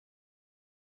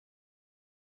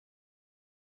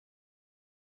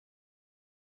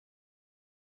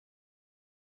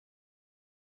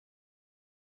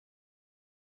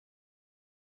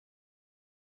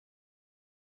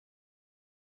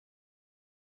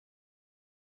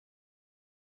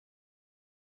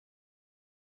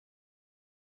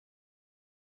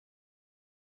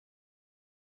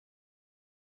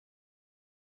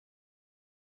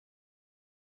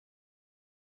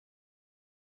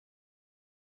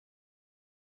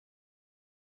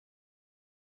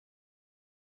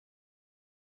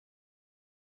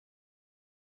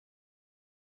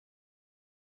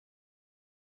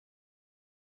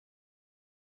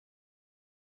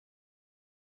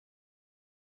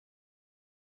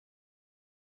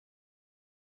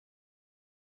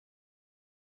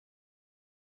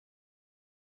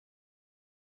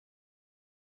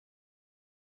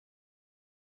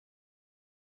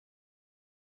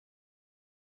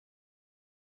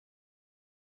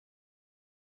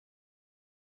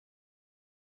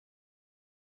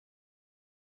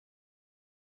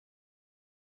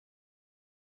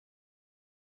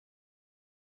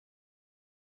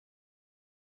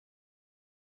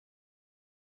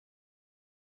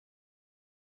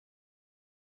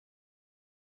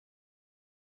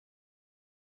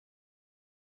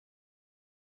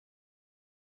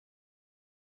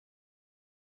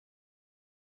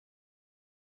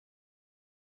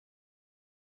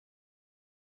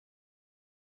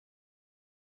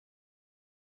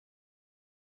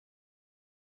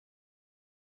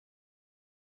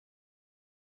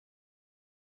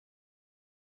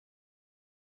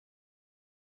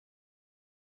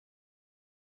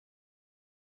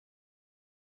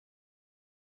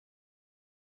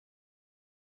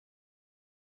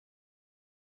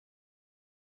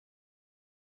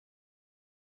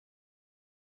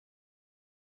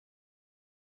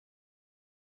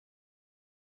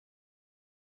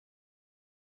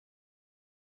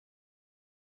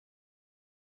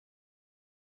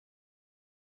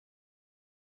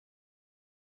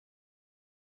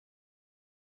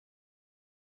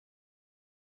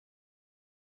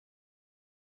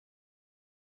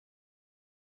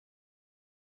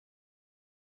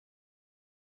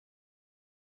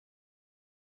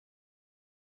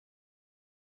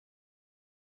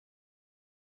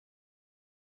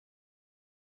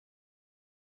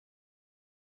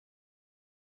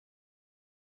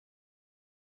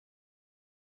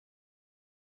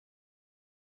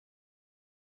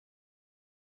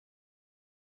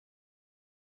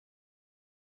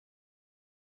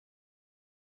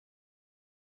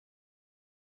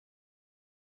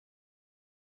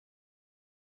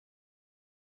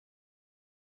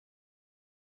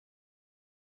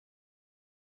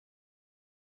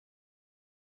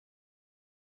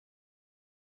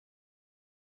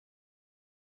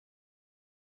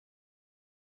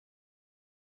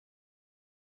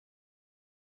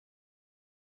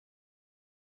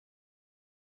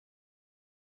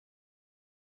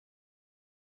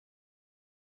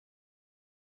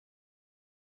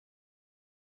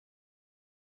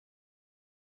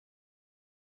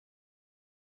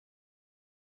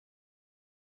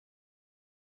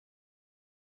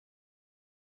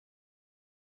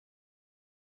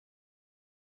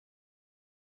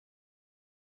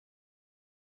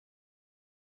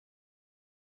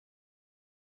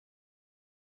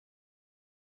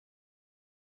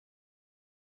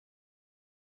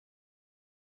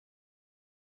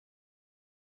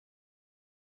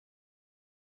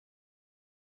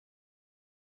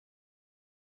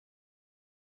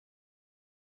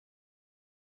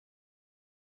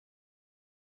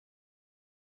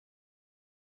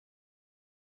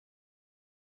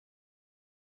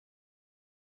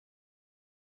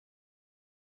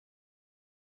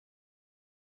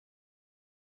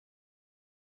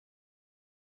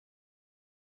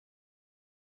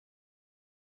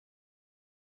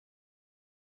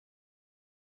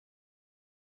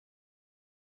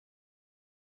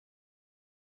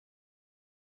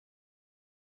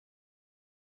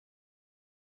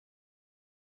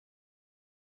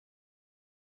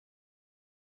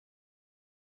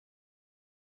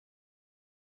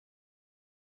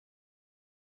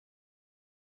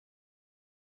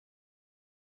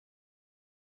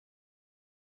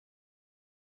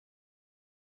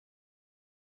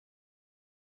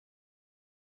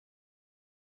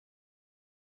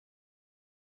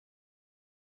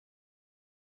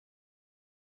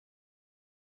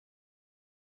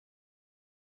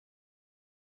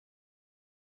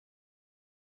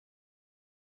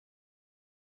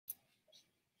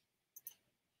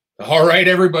All right,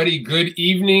 everybody, good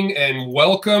evening and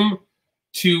welcome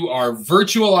to our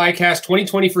virtual ICAST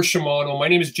 2020 for Shimano. My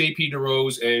name is JP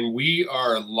DeRose and we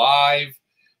are live.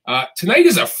 Tonight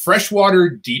is a freshwater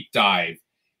deep dive.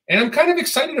 And I'm kind of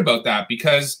excited about that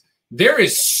because there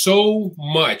is so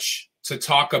much to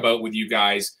talk about with you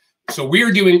guys. So we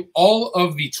are doing all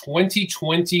of the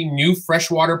 2020 new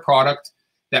freshwater product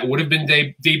that would have been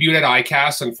debuted at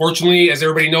ICAST. Unfortunately, as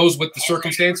everybody knows with the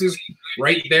circumstances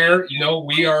right there, you know,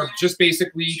 we are just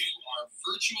basically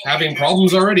having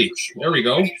problems already. There we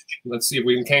go. Let's see if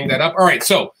we can hang that up. All right,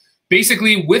 so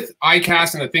basically with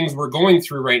ICAST and the things we're going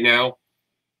through right now,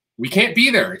 we can't be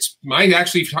there. It's my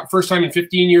actually first time in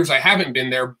 15 years I haven't been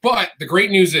there. But the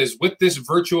great news is with this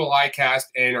virtual ICAST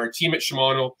and our team at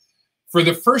Shimano, for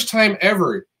the first time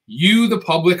ever, you, the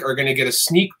public, are going to get a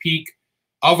sneak peek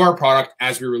of our product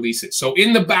as we release it. So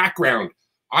in the background,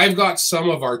 I've got some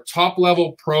of our top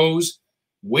level pros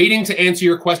waiting to answer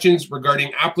your questions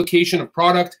regarding application of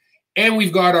product. And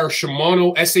we've got our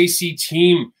Shimano SAC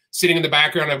team sitting in the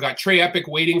background. I've got Trey Epic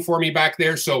waiting for me back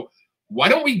there. So why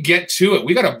don't we get to it?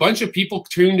 We got a bunch of people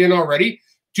tuned in already.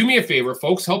 Do me a favor,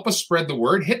 folks, help us spread the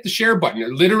word. Hit the share button.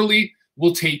 It literally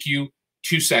will take you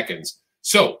 2 seconds.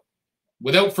 So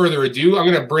without further ado, I'm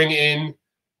going to bring in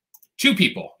two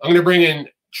people. I'm going to bring in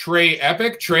Trey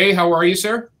Epic. Trey, how are you,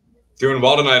 sir? Doing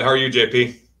well tonight. How are you,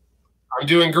 JP? I'm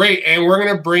doing great. And we're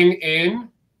going to bring in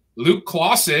Luke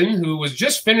Clausen, who was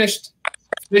just finished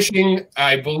fishing,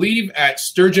 I believe, at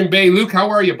Sturgeon Bay. Luke, how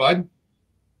are you, bud?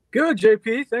 Good,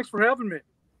 JP. Thanks for having me.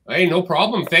 Hey, no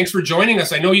problem. Thanks for joining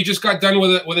us. I know you just got done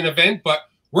with an event, but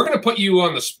we're going to put you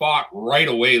on the spot right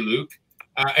away, Luke.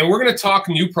 And we're going to talk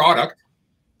new product.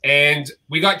 And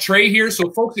we got Trey here. So,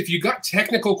 folks, if you got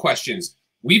technical questions,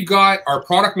 we've got our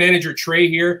product manager, Trey,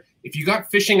 here. If you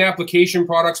got fishing application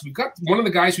products, we've got one of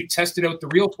the guys who tested out the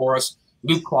reel for us,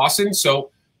 Luke Clausen. So,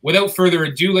 without further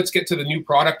ado, let's get to the new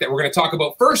product that we're going to talk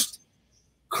about first.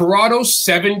 Curado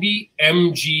 70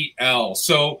 MGL.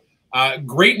 So,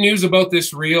 great news about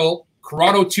this reel.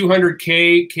 Curado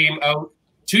 200K came out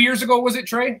 2 years ago, was it,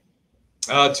 Trey?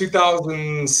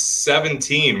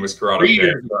 2017 was Curado.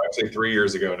 Actually 3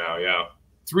 years ago now, yeah.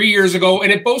 3 years ago,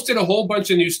 and it boasted a whole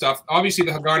bunch of new stuff. Obviously,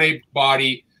 the Hagane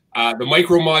body, the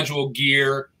micro module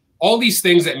gear, all these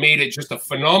things that made it just a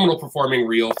phenomenal performing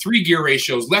reel. 3 gear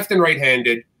ratios, left and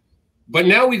right-handed. But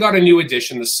now we got a new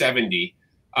addition, the 70.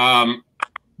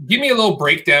 Give me a little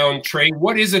breakdown, Trey.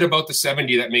 What is it about the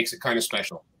 70 that makes it kind of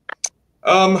special?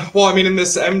 Well, I mean, in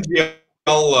this MGL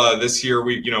this year,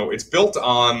 it's built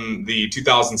on the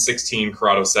 2016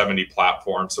 Curado 70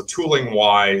 platform. So tooling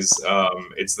wise,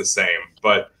 it's the same.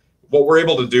 But what we're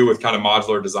able to do with kind of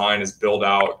modular design is build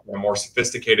out more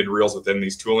sophisticated reels within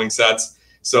these tooling sets.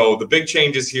 So the big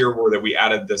changes here were that we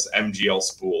added this MGL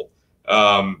spool.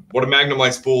 What a Magnum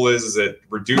Light spool is it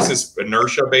reduces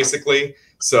inertia basically.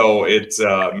 So it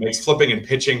makes flipping and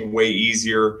pitching way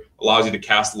easier, allows you to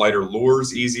cast lighter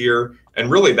lures easier. And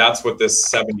really that's what this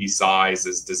 70 size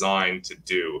is designed to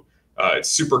do. It's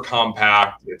super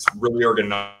compact, it's really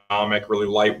ergonomic, really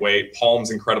lightweight, palms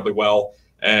incredibly well.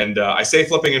 And I say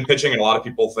flipping and pitching, and a lot of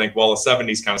people think, well, a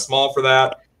 70 is kind of small for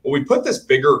that. Well, we put this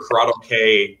bigger Curado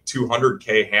K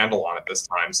 200K handle on it this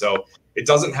time. So it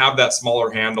doesn't have that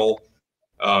smaller handle.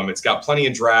 It's got plenty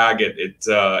of drag.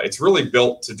 It's really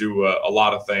built to do a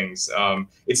lot of things.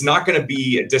 It's not going to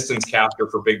be a distance caster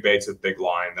for big baits with big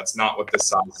line. That's not what this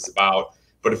size is about.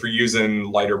 But if you're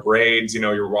using lighter braids,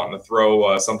 you're wanting to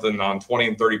throw something on 20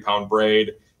 and 30 pound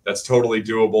braid, that's totally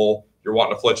doable. You're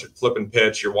wanting to flip and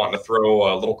pitch. You're wanting to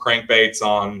throw little crankbaits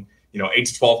on 8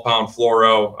 to 12 pound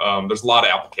fluoro. There's a lot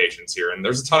of applications here, and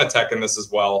there's a ton of tech in this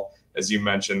as well. As you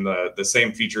mentioned, the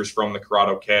same features from the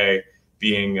Curado K,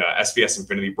 being SVS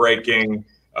Infinity braking,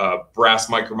 brass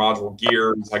micromodule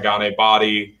gears, Hagane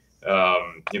body, a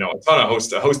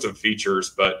host of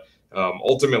features. But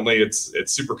ultimately, it's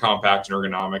super compact and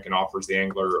ergonomic, and offers the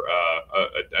angler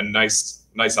a nice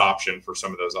option for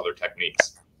some of those other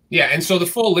techniques. Yeah, and so the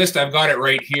full list, I've got it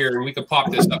right here, and we can pop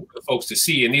this up for the folks to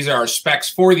see. And these are our specs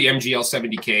for the MGL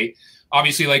 70K.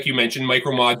 Obviously, like you mentioned,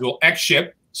 micromodule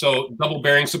X-ship, so double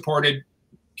bearing supported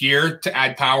gear to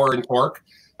add power and torque.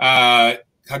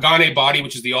 Hagane body,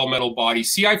 which is the all-metal body.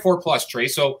 CI4 Plus, Trey.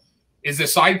 So is the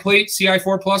side plate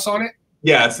CI4 Plus on it?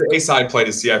 Yeah, it's the A side plate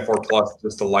is CI4 Plus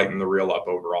just to lighten the reel up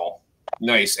overall.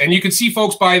 Nice. And you can see,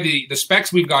 folks, by the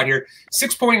specs we've got here,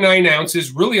 6.9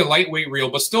 ounces, really a lightweight reel,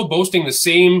 but still boasting the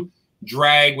same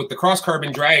drag with the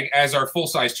cross-carbon drag as our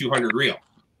full-size 200 reel.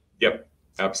 Yep,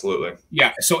 absolutely.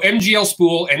 Yeah, so MGL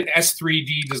spool and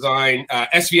S3D design,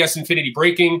 SVS Infinity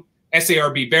braking,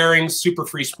 SARB bearings, super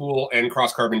free spool, and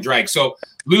cross carbon drag. So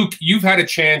Luke, you've had a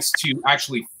chance to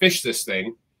actually fish this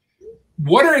thing.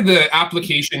 What are the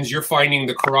applications you're finding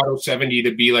the Corrado 70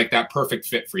 to be like that perfect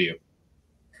fit for you?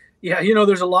 Yeah, you know,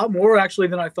 there's a lot more actually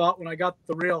than I thought when I got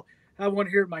the reel. I have one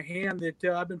here in my hand that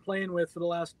I've been playing with for the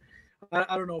last,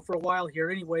 I don't know, for a while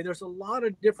here. Anyway, there's a lot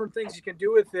of different things you can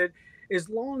do with it as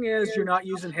long as you're not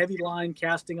using heavy line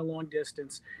casting a long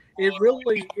distance. It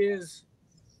really is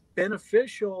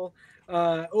beneficial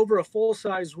over a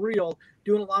full-size reel,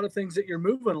 doing a lot of things that you're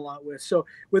moving a lot with. So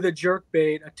with a jerk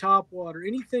bait, a top water,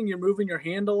 anything you're moving your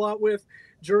hand a lot with,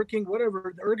 jerking,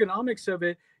 whatever, the ergonomics of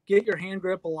it, get your hand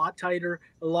grip a lot tighter,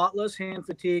 a lot less hand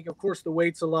fatigue. Of course, the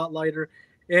weight's a lot lighter,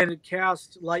 and it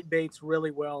casts light baits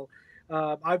really well.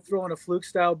 I've thrown a fluke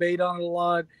style bait on it a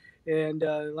lot, and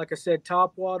like I said,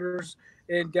 top waters,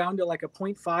 and down to like a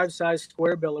 0.5 size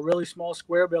square bill, a really small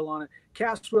square bill on it,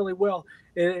 casts really well.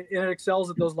 And it excels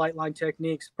at those light line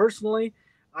techniques. Personally,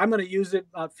 I'm going to use it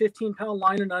 15-pound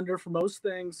line and under for most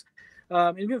things.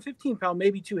 Even 15-pound may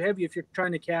be too heavy if you're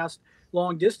trying to cast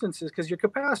long distances because your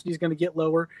capacity is going to get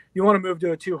lower. You want to move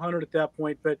to a 200 at that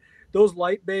point. But those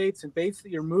light baits and baits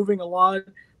that you're moving a lot,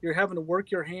 you're having to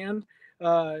work your hand,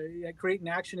 creating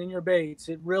action in your baits.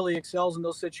 It really excels in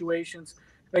those situations.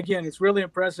 Again, it's really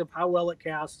impressive how well it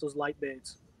casts those light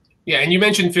baits. Yeah, and you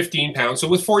mentioned 15 pounds. So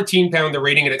with 14 pound, they're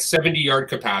rating it at 70-yard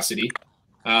capacity.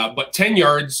 But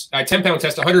 10-pound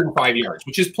test, 105 yards,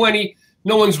 which is plenty.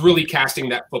 No one's really casting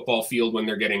that football field when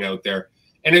they're getting out there.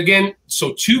 And again,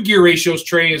 so 2 gear ratios,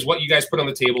 Trey, is what you guys put on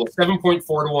the table, a 7.4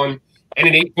 to 1 and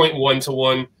an 8.1 to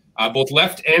 1, both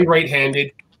left and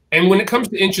right-handed. And when it comes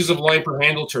to inches of line per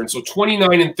handle turn, so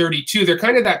 29 and 32, they're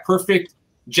kind of that perfect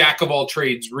jack of all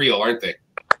trades reel, aren't they?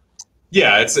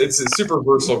 Yeah, it's a super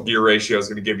versatile gear ratio. Is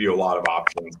going to give you a lot of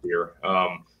options here.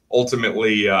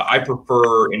 Ultimately, I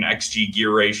prefer an XG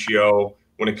gear ratio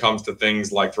when it comes to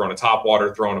things like throwing a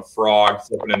topwater, throwing a frog,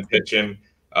 flipping and pitching.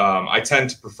 I tend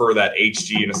to prefer that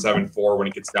HG in a 7.4 when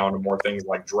it gets down to more things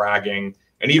like dragging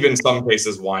and even in some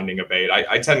cases winding a bait.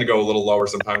 I tend to go a little lower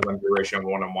sometimes on gear ratio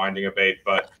when I'm winding a bait,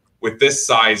 but with this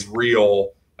size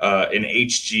reel, an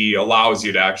HG allows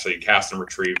you to actually cast and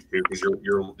retrieve too, because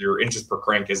your inches per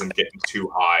crank isn't getting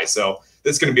too high. So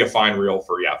this is going to be a fine reel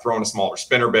for throwing a smaller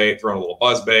spinner bait, throwing a little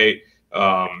buzz bait,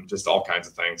 just all kinds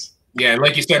of things. Yeah, and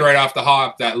like you said right off the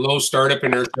hop, that low startup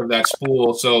inertia of that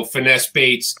spool. So finesse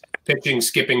baits, pitching,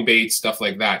 skipping baits, stuff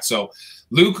like that. So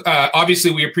Luke,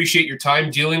 obviously we appreciate your time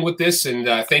dealing with this, and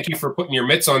thank you for putting your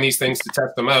mitts on these things to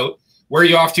test them out. Where are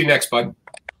you off to next, bud?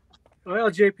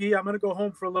 Well, JP, I'm going to go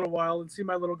home for a little while and see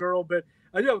my little girl, but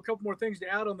I do have a couple more things to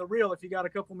add on the reel if you got a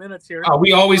couple minutes here.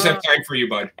 We always have time for you,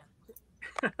 bud.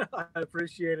 I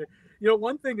appreciate it. You know,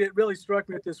 one thing that really struck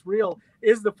me with this reel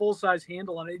is the full-size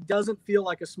handle on it. It doesn't feel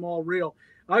like a small reel.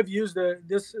 I've used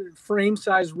this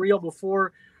frame-size reel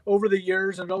before over the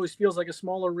years, and it always feels like a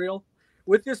smaller reel.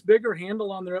 With this bigger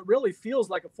handle on there, it really feels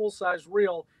like a full-size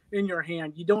reel in your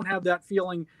hand. You don't have that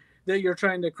feeling that you're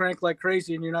trying to crank like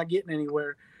crazy and you're not getting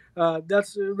anywhere.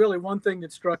 That's really one thing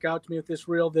that struck out to me with this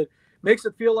reel that makes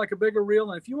it feel like a bigger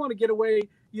reel. And if you want to get away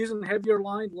using heavier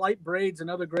line, light braid's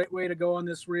another great way to go on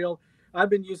this reel. I've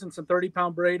been using some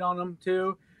 30-pound braid on them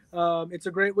too. It's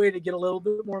a great way to get a little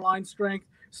bit more line strength.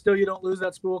 Still, you don't lose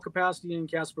that spool capacity and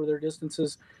cast further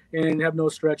distances and have no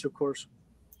stretch, of course.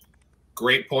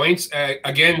 Great points.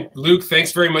 Again, Luke,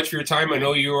 thanks very much for your time. I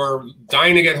know you are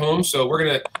dying to get home, so we're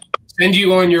going to send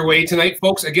you on your way tonight.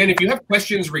 Folks, again, if you have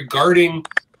questions regarding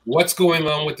what's going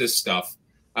on with this stuff,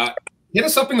 hit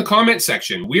us up in the comment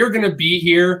section. We are going to be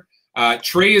here.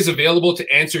 Trey is available to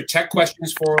answer tech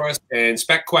questions for us and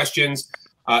spec questions.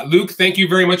 Luke, thank you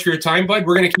very much for your time, bud.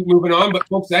 We're going to keep moving on. But,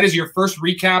 folks, that is your first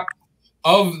recap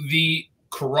of the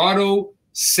Corrado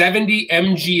 70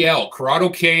 MGL, Corrado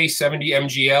K 70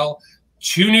 MGL.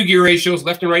 2 new gear ratios,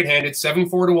 left and right-handed,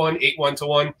 7.4 to 1, 8.1 to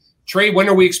 1. Trey, when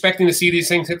are we expecting to see these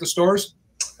things hit the stores?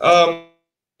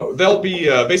 They'll be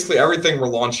basically everything we're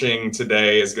launching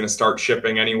today is going to start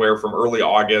shipping anywhere from early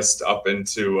August up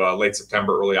into late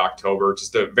September, early October.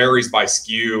 Just it varies by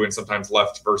SKU and sometimes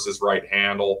left versus right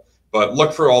handle. But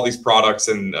look for all these products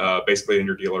and basically in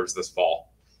your dealers this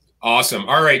fall. Awesome.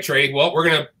 All right, Trey. Well, we're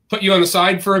going to put you on the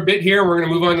side for a bit here. We're going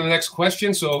to move on to the next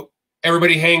question. So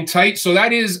everybody hang tight. So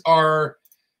that is our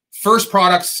first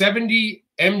product, 70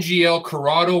 MGL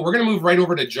Corrado. We're going to move right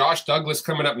over to Josh Douglas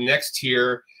coming up next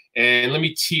here. And let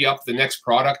me tee up the next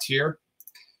product here.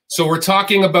 So we're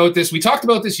talking about this. We talked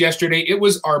about this yesterday. It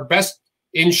was our best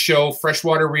in show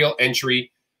freshwater reel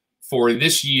entry for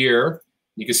this year.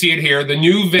 You can see it here, the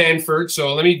new Vanford.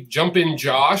 So let me jump in,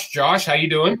 Josh. Josh, how you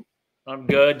doing? I'm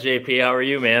good, JP. How are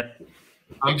you, man?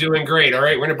 I'm doing great. All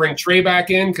right, we're going to bring Trey back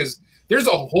in because there's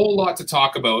a whole lot to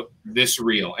talk about this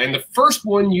reel. And the first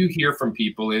one you hear from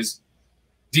people is,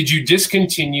 did you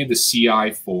discontinue the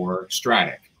CI4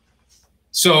 Stratic?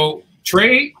 So,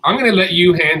 Trey, I'm going to let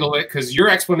you handle it because your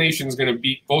explanation is going to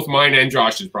beat both mine and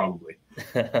Josh's probably.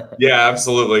 Yeah,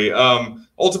 absolutely.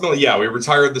 Ultimately, yeah, we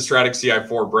retired the Stratic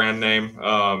CI4 brand name,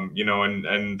 you know,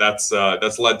 and that's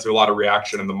led to a lot of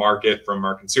reaction in the market from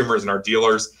our consumers and our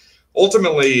dealers.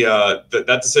 Ultimately,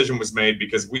 that decision was made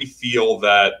because we feel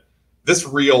that this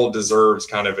reel deserves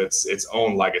kind of its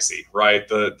own legacy, right?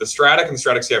 The Stratic and the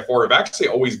Stratic CI4 have actually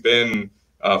always been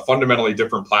fundamentally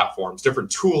different platforms,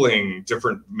 different tooling,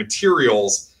 different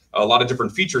materials, a lot of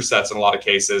different feature sets in a lot of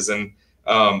cases. And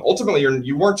ultimately,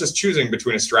 you weren't just choosing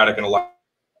between a Stratic and a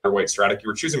lightweight Stratic. You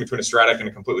were choosing between a Stratic and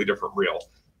a completely different reel.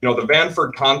 You know, the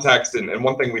Vanford context, and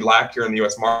one thing we lack here in the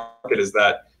US market is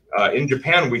that in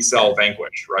Japan, we sell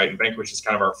Vanquish, right? And Vanquish is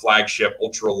kind of our flagship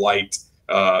ultralight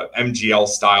MGL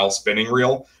style spinning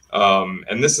reel.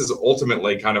 And this is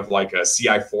ultimately kind of like a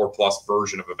CI4 plus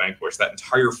version of a Vanquish. That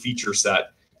entire feature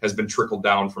set has been trickled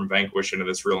down from Vanquish into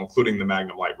this reel, including the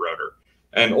Magnum Light rotor.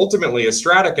 And ultimately, a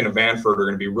Stratic and a Vanford are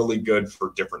going to be really good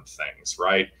for different things,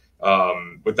 right?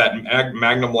 With that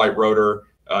Magnum Light rotor,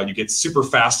 you get super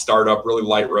fast startup, really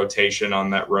light rotation on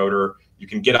that rotor. You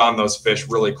can get on those fish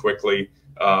really quickly.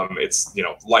 It's, you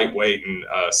know, lightweight and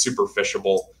super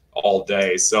fishable all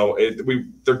day. So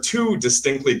they're two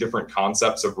distinctly different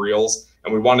concepts of reels,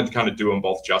 and we wanted to kind of do them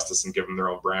both justice and give them their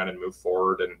own brand and move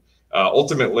forward. And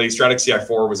ultimately, Stratic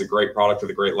CI4 was a great product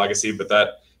with a great legacy, but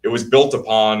that it was built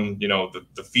upon, you know,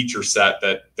 the feature set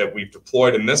that we've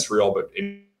deployed in this reel, but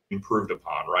improved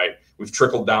upon, right? We've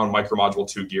trickled down micromodule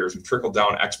 2 gears. We've trickled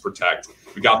down X Protect.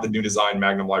 We got the new design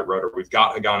Magnum Light rotor. We've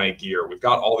got Hagane gear. We've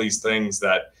got all these things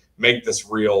that make this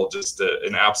reel just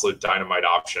an absolute dynamite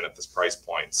option at this price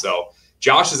point. So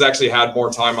Josh has actually had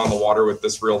more time on the water with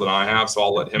this reel than I have, so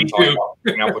I'll let him talk about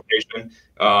the application.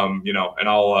 You know, and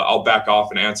I'll back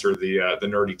off and answer the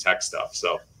nerdy tech stuff.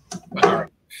 So, all right.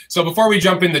 So before we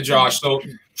jump into Josh, so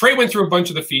Trey went through a bunch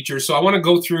of the features, so I want to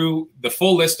go through the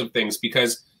full list of things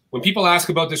because when people ask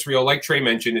about this reel, like Trey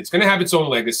mentioned, it's going to have its own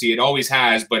legacy. It always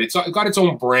has, but it's got its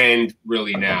own brand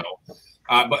really now.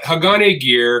 But Hagane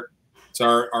gear. It's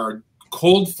our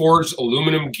cold forged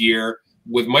aluminum gear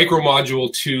with micro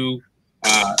module 2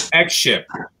 X ship,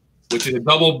 which is a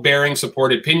double bearing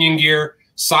supported pinion gear,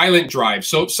 silent drive.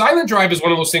 So silent drive is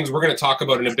one of those things we're going to talk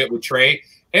about in a bit with Trey.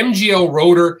 MGL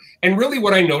rotor, and really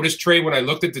what I noticed, Trey, when I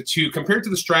looked at the two compared to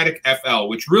the Stratic FL,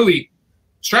 which really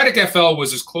Stratic FL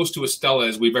was as close to a Stella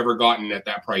as we've ever gotten at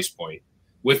that price point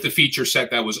with the feature set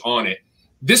that was on it.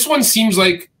 This one seems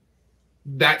like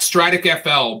that Stratic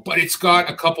FL, but it's got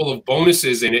a couple of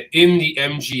bonuses in it in the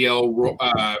MGL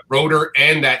rotor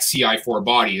and that CI4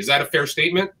 body. Is that a fair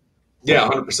statement? Yeah,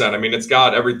 100%. I mean, it's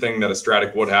got everything that a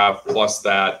Stratic would have, plus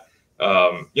that,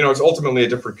 you know, it's ultimately a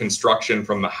different construction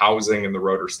from the housing and the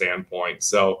rotor standpoint.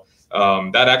 So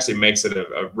that actually makes it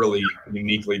a really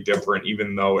uniquely different,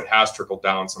 even though it has trickled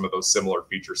down some of those similar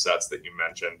feature sets that you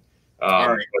mentioned.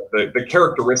 But the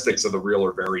characteristics of the reel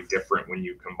are very different when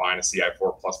you combine a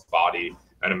CI4 plus body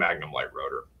and a Magnum Light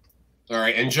rotor. All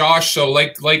right. And Josh, so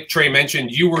like Trey mentioned,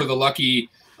 you were the lucky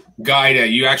guy to,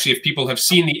 you actually, if people have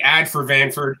seen the ad for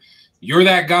Vanford, you're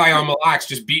that guy on Mille Lacs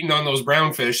just beating on those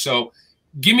brown fish. So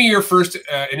give me your first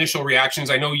initial reactions.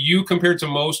 I know you, compared to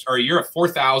most, you're a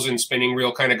 4,000 spinning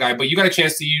reel kind of guy, but you got a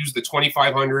chance to use the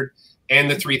 2,500 and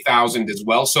the 3,000 as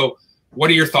well. So what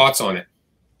are your thoughts on it?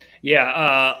 Yeah,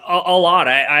 a lot.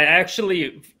 I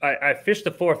actually fished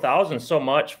the 4,000 so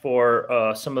much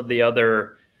for some of the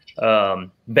other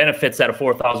benefits that a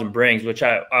 4,000 brings, which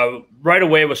I right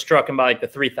away was struck by, like the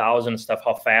 3,000 stuff,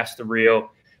 how fast the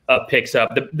reel picks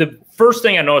up. The first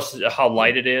thing I noticed is how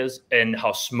light it is and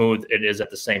how smooth it is at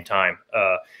the same time.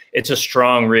 It's a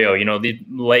strong reel. You know, the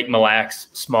Lake Mille Lacs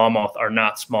smallmouth are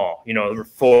not small. You know, they're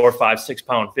 4, 5, 6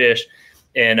 pound fish,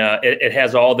 and it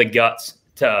has all the guts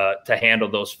to handle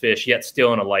those fish, yet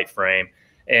still in a light frame.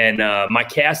 And my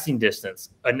casting distance,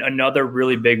 another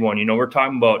really big one. You know, we're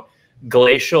talking about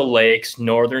glacial lakes,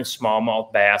 northern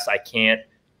smallmouth bass. I can't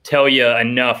tell you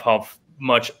enough how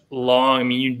much long, I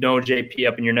mean, you know, JP,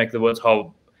 up in your neck of the woods,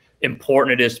 how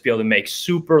important it is to be able to make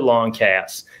super long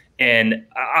casts. And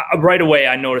right away,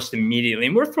 I noticed immediately,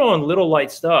 and we're throwing little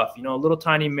light stuff, you know, little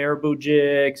tiny marabou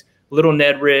jigs, little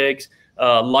Ned rigs,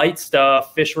 light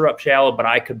stuff. Fish were up shallow, but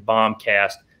I could bomb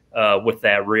cast with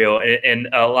that reel. And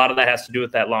a lot of that has to do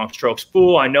with that long stroke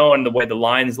spool, I know, and the way the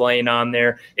line's laying on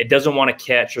there. It doesn't want to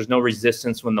catch. There's no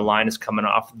resistance when the line is coming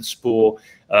off of the spool.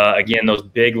 Again, those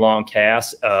big long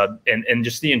casts, and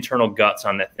just the internal guts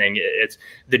on that thing.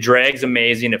 The drag's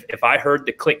amazing. If I heard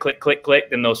the click, click, click, click,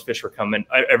 then those fish were coming.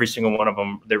 Every single one of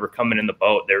them, they were coming in the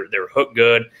boat. They were hooked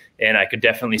good, and I could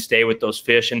definitely stay with those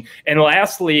fish. And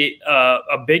lastly,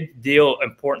 a big deal,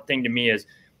 important thing to me is,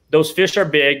 those fish are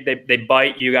big. They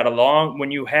bite. You got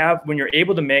when you're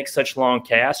able to make such long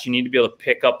casts, you need to be able to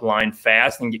pick up line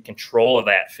fast and get control of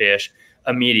that fish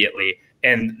immediately.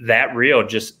 And that reel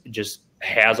just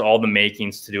has all the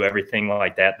makings to do everything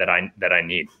like that I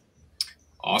need.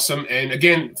 Awesome. And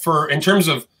again, in terms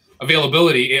of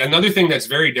availability, another thing that's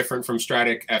very different from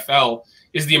Stratic FL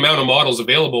is the amount of models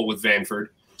available with Vanford,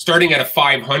 starting at a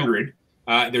 500.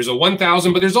 There's a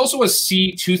 1000, but there's also a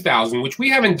C2000, which we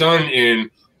haven't done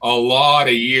in a lot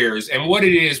of years. And what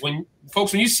it is, when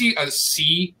you see a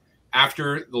C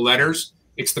after the letters,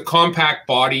 it's the compact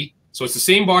body. So it's the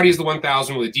same body as the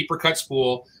 1000 with a deeper cut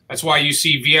spool. That's why you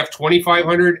see VF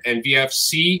 2500 and VF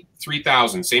C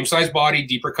 3000. Same size body,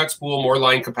 deeper cut spool, more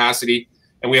line capacity.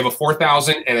 And we have a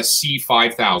 4000 and a C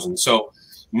 5000. So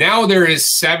now there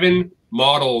is 7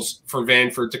 models for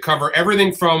Vanford to cover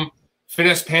everything from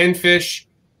finesse panfish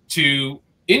to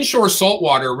inshore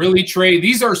saltwater. Really, Trey,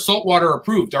 these are saltwater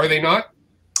approved, are they not?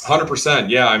 100%.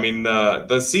 Yeah. I mean, the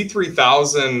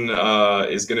C3000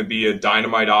 is going to be a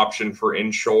dynamite option for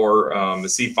inshore.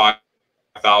 The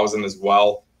C5000 as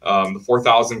well. The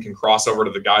 4000 can cross over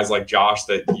to the guys like Josh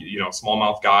that,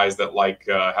 smallmouth guys that like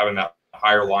having that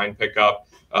higher line pickup.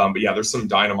 But yeah, there's some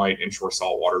dynamite inshore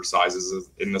saltwater sizes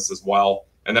in this as well.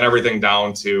 And then everything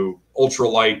down to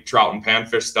ultralight trout and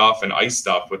panfish stuff and ice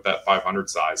stuff with that 500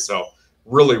 size. So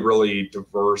really, really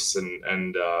diverse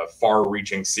and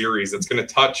far-reaching series that's going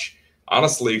to touch,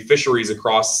 honestly, fisheries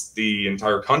across the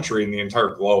entire country and the entire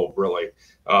globe, really.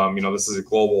 This is a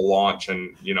global launch,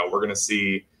 and, we're going to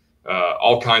see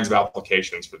all kinds of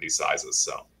applications for these sizes.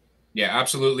 So, yeah,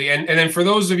 absolutely. And then for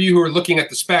those of you who are looking at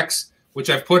the specs, which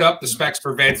I've put up the specs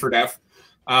for Vanford F,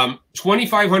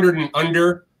 2500 and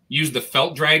under, use the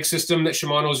felt drag system that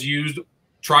Shimano's used,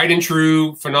 tried and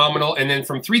true, phenomenal. And then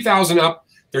from 3000 up,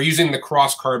 they're using the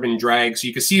cross carbon drag. So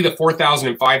you can see the 4000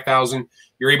 and 5000,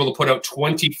 you're able to put out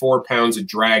 24 pounds of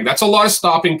drag. That's a lot of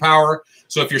stopping power.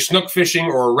 So if you're snook fishing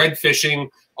or red fishing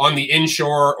on the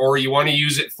inshore, or you want to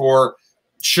use it for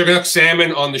Chinook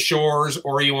salmon on the shores,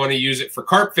 or you want to use it for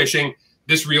carp fishing,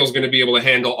 this reel is going to be able to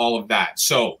handle all of that.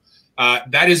 So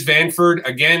that is Vanford.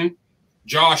 Again,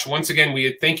 Josh, once again,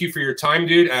 we thank you for your time,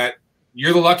 dude.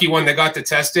 You're the lucky one that got to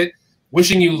test it.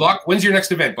 Wishing you luck. When's your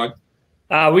next event, bud?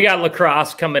 We got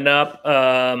lacrosse coming up,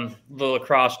 the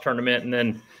lacrosse tournament, and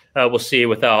then we'll see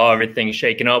with how everything's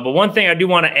shaking out. But one thing I do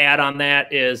want to add on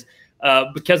that is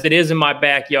because it is in my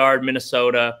backyard,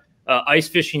 Minnesota, ice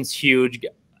fishing's huge.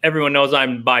 Everyone knows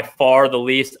I'm by far the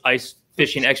least ice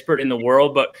fishing expert in the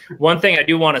world. But one thing I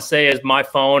do want to say is my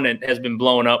phone has been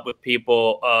blowing up with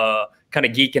people kind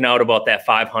of geeking out about that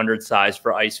 500 size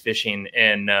for ice fishing.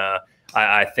 And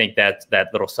I think that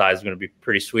little size is going to be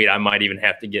pretty sweet. I might even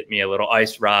have to get me a little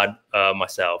ice rod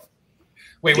myself.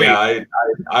 Wait. Yeah,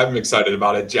 I'm excited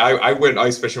about it. I went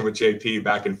ice fishing with JP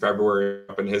back in February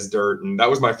up in his dirt, and that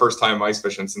was my first time ice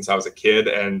fishing since I was a kid,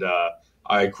 and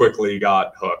I quickly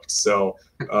got hooked. So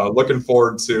looking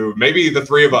forward to maybe the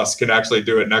 3 of us can actually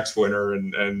do it next winter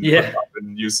and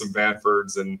use some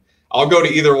Vanfords, and I'll go to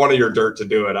either one of your dirt to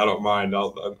do it. I don't mind.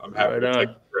 I'm happy to take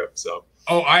the trip. So.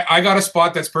 Oh, I got a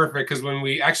spot that's perfect, because when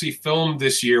we actually filmed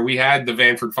this year, we had the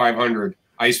Vanford 500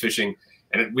 ice fishing,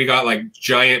 and we got like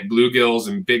giant bluegills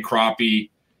and big crappie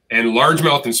and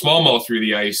largemouth and smallmouth through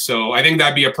the ice. So I think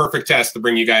that'd be a perfect test to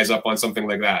bring you guys up on something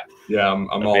like that. Yeah, I'm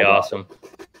all awesome.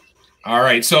 All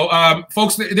right, so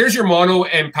folks, there's your mono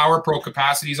and PowerPro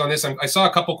capacities on this. I saw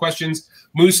a couple questions.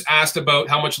 Moose asked about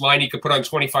how much line he could put on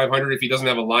 2500 if he doesn't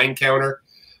have a line counter.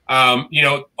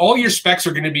 All your specs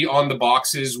are going to be on the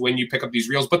boxes when you pick up these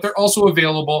reels, but they're also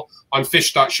available on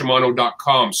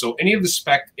fish.shimano.com. So any of the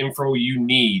spec info you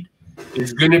need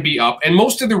is going to be up. And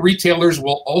most of the retailers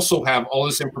will also have all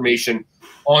this information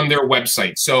on their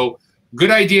website. So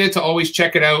good idea to always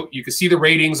check it out. You can see the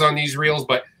ratings on these reels,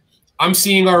 but I'm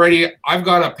seeing already, I've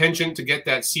got a penchant to get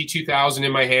that C2000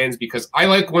 in my hands because I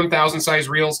like 1000 size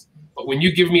reels. But when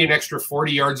you give me an extra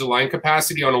 40 yards of line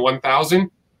capacity on a 1000,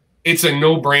 it's a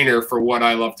no-brainer for what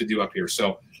I love to do up here.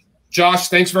 So, Josh,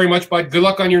 thanks very much, bud. Good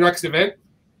luck on your next event.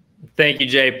 Thank you,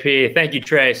 JP. Thank you,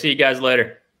 Trey. See you guys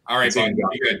later. All right, bud.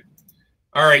 Be good.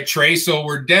 All right, Trey. So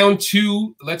we're down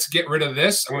to, let's get rid of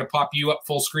this. I'm going to pop you up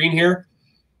full screen here.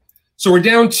 So we're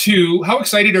down to, how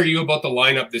excited are you about the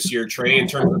lineup this year, Trey, in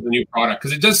terms of the new product?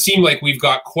 Because it does seem like we've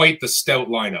got quite the stout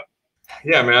lineup.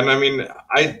 Yeah, man. I mean,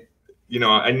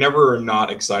 I never am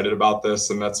not excited about this,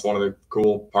 and that's one of the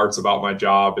cool parts about my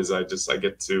job is I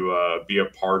get to be a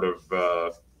part of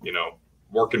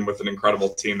working with an incredible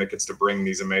team that gets to bring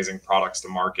these amazing products to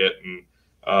market, and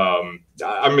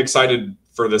I'm excited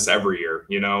for this every year,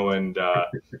 and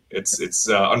it's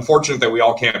unfortunate that we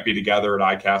all can't be together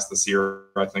at ICAST this year.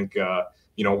 I think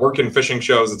working fishing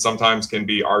shows, it sometimes can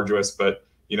be arduous, but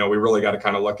we really got to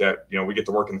kind of look at, we get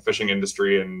to work in the fishing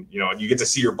industry, and you get to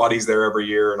see your buddies there every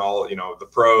year, and all the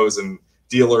pros and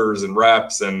dealers and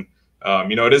reps, and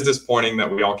it is disappointing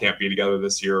that we all can't be together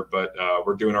this year, but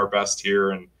we're doing our best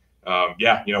here, and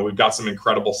we've got some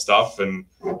incredible stuff, and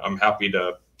I'm happy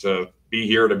to be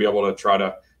here to be able to try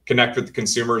to connect with the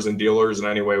consumers and dealers in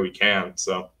any way we can.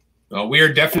 So we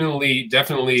are definitely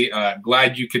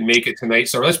glad you could make it tonight.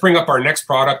 So let's bring up our next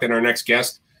product and our next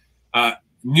guest,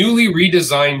 newly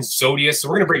redesigned Zodius. So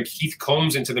we're going to bring Keith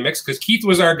Combs into the mix, because Keith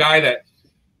was our guy that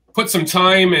put some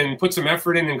time and put some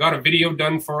effort in and got a video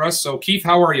done for us. So Keith,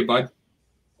 how are you, bud?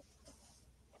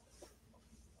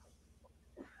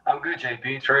 I'm good,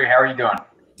 JP. Trey, how are you doing?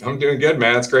 I'm doing good,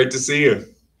 man. It's great to see you.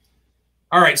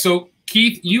 All right, so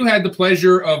Keith, you had the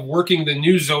pleasure of working the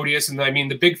new Zodius, and I mean,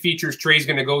 the big features Trey's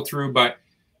going to go through, but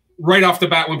right off the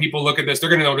bat, when people look at this, they're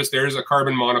going to notice there's a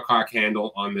carbon monocoque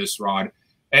handle on this rod.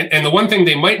 And the one thing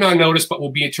they might not notice, but will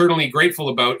be eternally grateful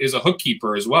about, is a hook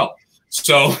keeper as well.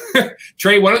 So,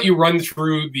 Trey, why don't you run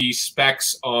through the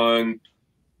specs on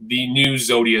the new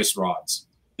Zodius rods?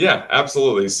 Yeah,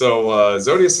 absolutely. So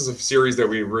Zodius is a series that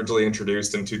we originally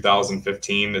introduced in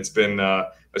 2015. It's been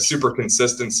a super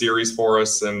consistent series for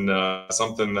us, and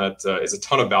something that is a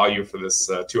ton of value for this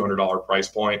 $200 price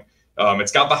point.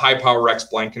 It's got the high power Rex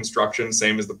blank construction,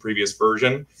 same as the previous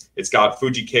version. It's got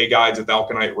Fuji K guides with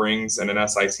alkanite rings and an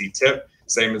SIC tip,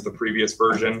 same as the previous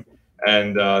version.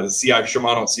 And the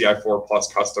Shimano CI4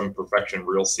 Plus custom perfection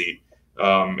reel seat.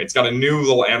 It's got a new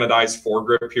little anodized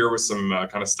foregrip here with some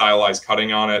kind of stylized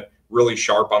cutting on it, really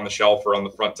sharp on the shelf or on the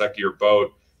front deck of your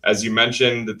boat. As you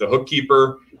mentioned, the hook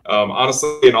keeper.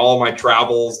 Honestly, in all of my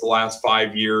travels the last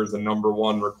 5 years, the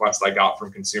 #1 request I got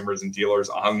from consumers and dealers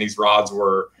on these rods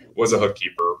was a hook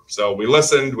keeper. So we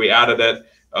listened, we added it.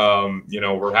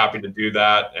 We're happy to do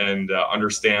that, and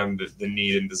understand the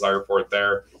need and desire for it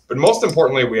there. But most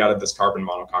importantly, we added this carbon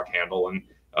monocoque handle, and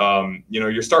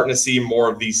you're starting to see more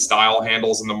of these style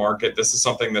handles in the market. This is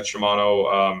something that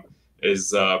Shimano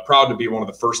is proud to be one of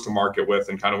the first to market with,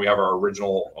 and kind of we have our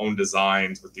original own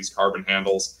designs with these carbon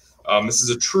handles. This is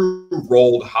a true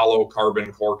rolled hollow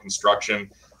carbon core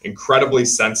construction, incredibly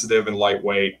sensitive and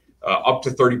lightweight, up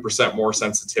to 30% more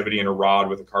sensitivity in a rod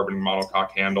with a carbon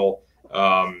monocoque handle.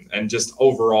 And just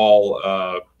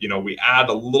overall, we add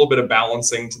a little bit of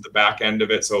balancing to the back end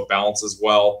of it, so it balances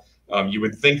well. You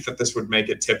would think that this would make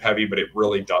it tip heavy, but it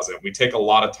really doesn't. We take a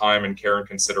lot of time and care and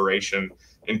consideration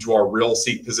into our reel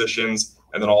seat positions,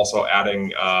 and then also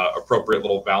adding appropriate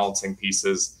little balancing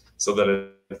pieces so that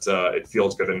it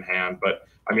feels good in hand. But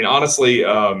I mean, honestly,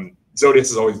 Zodius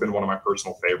has always been one of my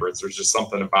personal favorites. There's just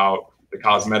something about the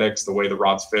cosmetics, the way the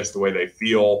rods fish, the way they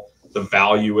feel, the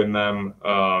value in them.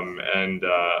 And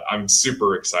I'm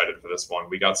super excited for this one.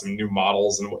 We got some new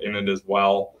models in it as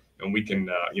well. And we can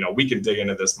dig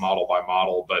into this model by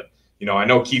model, but I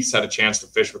know Keith's had a chance to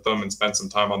fish with them and spend some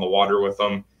time on the water with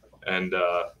them. And,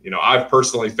 I've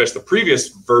personally fished the previous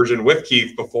version with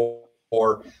Keith before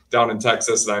down in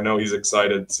Texas, and I know he's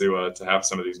excited to have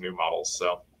some of these new models.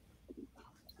 So.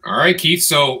 All right, Keith.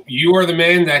 So you are the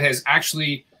man that has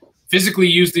actually physically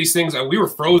used these things. We were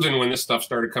frozen when this stuff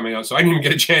started coming out, so I didn't even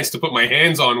get a chance to put my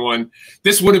hands on one.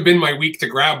 This would have been my week to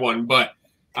grab one, but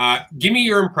give me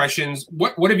your impressions.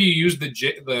 What have you used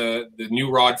the new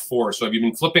rod for? So have you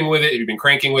been flipping with it? Have you been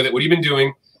cranking with it? What have you been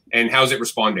doing, and how's it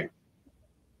responding?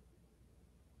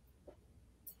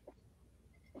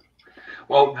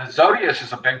 Well, the Zodius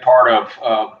is a big part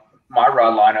of my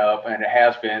rod lineup, and it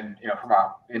has been, for my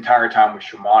entire time with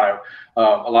Shimano.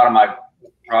 A lot of my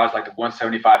rods, like the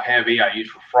 175 heavy, I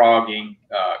use for frogging,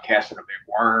 casting a big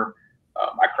worm.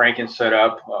 My cranking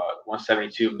setup,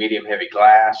 172 medium heavy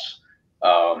glass.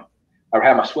 I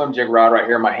have my swim jig rod right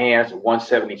here in my hands, a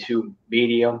 172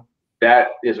 medium. That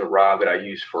is a rod that I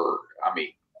use for,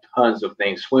 tons of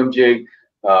things. Swim jig,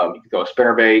 you can throw a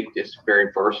spinnerbait. It's a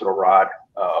very versatile rod.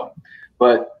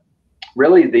 But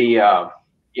really, the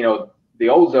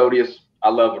old Zodius, I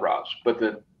love the rods, but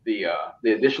the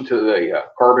addition to the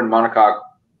carbon monocoque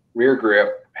rear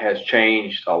grip has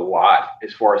changed a lot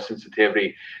as far as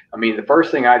sensitivity. The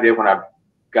first thing I did when I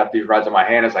got these rods in my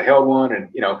hand as I held one, and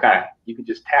you can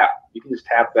just tap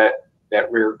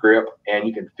that rear grip, and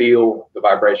you can feel the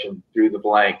vibration through the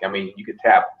blank. I mean, you can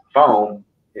tap foam,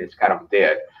 it's kind of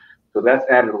dead. So that's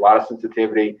added a lot of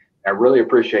sensitivity. I really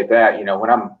appreciate that. When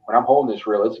I'm holding this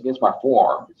reel, it's against my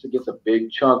forearm. It's against a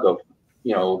big chunk of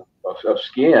of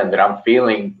skin that I'm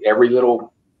feeling every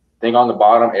little thing on the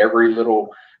bottom, every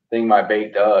little thing my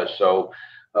bait does. So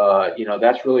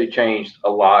that's really changed a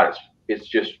lot. It's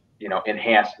just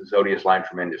enhanced the Zodius line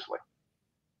tremendously.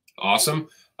 Awesome.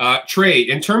 Trey,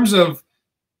 in terms of,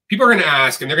 people are going to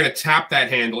ask and they're going to tap that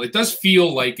handle. It does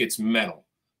feel like it's metal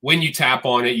when you tap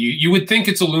on it. You would think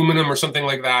it's aluminum or something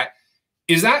like that.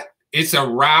 Is that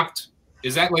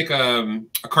like a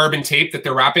carbon tape that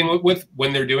they're wrapping with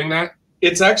when they're doing that?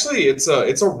 It's actually it's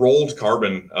a rolled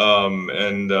carbon,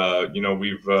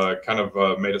 we've kind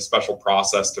of made a special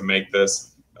process to make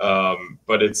this.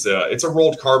 But it's a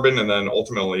rolled carbon, and then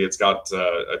ultimately it's got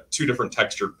 2 different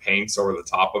textured paints over the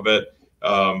top of it.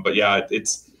 But yeah,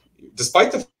 it's,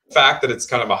 despite the fact that it's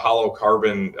kind of a hollow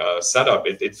carbon setup,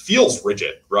 it feels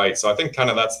rigid, right? So I think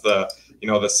kind of that's the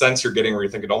the sense you're getting, where you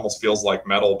think it almost feels like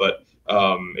metal, but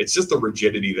it's just the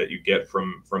rigidity that you get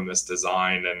from this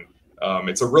design, and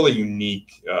it's a really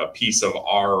unique piece of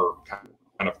our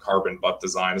kind of carbon butt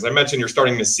design. As I mentioned, you're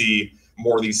starting to see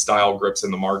more of these style grips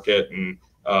in the market, and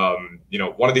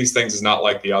one of these things is not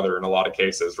like the other in a lot of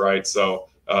cases, right? So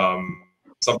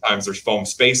sometimes there's foam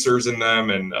spacers in them,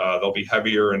 and they'll be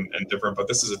heavier and different, but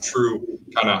this is a true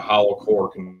kind of hollow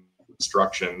core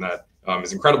construction that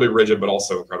is incredibly rigid, but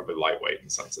also incredibly lightweight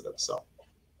and sensitive. So.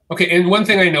 Okay, and one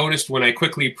thing I noticed when I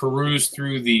quickly perused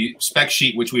through the spec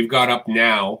sheet, which we've got up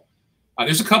now,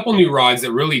 there's a couple new rods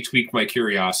that really tweaked my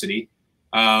curiosity.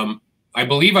 I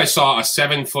believe I saw a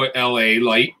 7-foot LA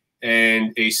light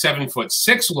and a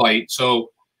 7'6" light.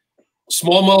 So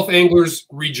smallmouth anglers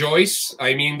rejoice.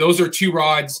 I mean, those are 2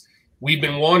 rods we've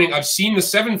been wanting. I've seen the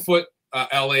 7-foot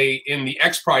LA in the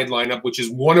X Pride lineup, which is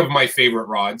one of my favorite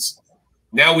rods.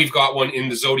 Now we've got one in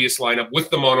the Zodius lineup with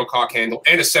the monocoque handle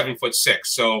and a 7'6".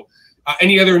 So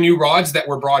any other new rods that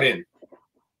were brought in?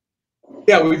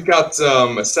 Yeah, we've got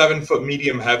a 7-foot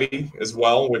medium heavy as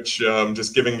well, which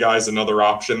just giving guys another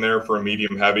option there for a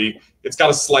medium heavy. It's got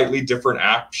a slightly different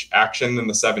action than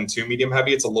the 7.2 medium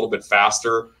heavy. It's a little bit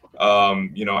faster.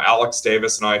 Alex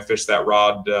Davis and I fished that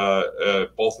rod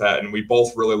and we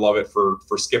both really love it for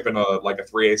skipping like a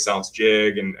 3/8 ounce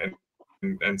jig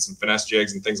and some finesse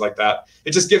jigs and things like that.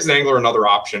 It just gives an angler another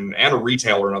option and a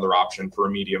retailer another option for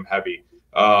a medium heavy.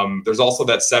 There's also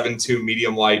that 7.2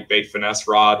 medium light bait finesse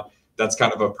rod. That's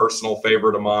kind of a personal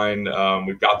favorite of mine.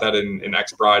 We've got that in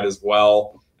X Pride as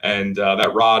well. And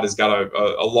that rod has got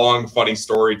a long, funny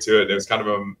story to it. It was kind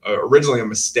of originally a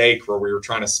mistake where we were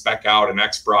trying to spec out an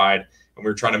X Pride, and we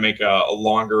were trying to make a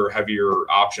longer, heavier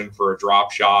option for a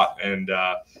drop shot. And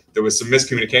there was some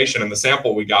miscommunication, and the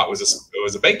sample we got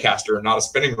was a bait caster and not a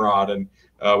spinning rod. And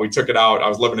we took it out. I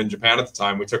was living in Japan at the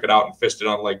time. We took it out and fished it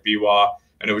on Lake Biwa,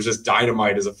 and it was just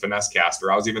dynamite as a finesse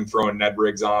caster. I was even throwing Ned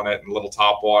rigs on it and little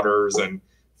top waters, and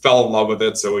fell in love with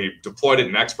it. So we deployed it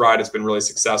in X Pride. It's been really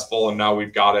successful, and now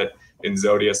we've got it in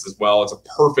Zodius as well. It's a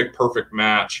perfect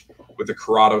match with the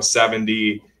Corrado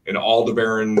 70, an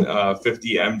Aldebaran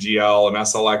 50 MGL, an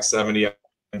SLX 70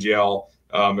 MGL.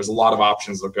 There's a lot of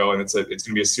options that go, and it's going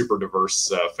to be a super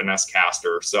diverse finesse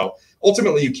caster. So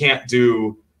ultimately, you can't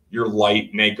do your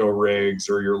light NACO rigs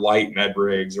or your light Ned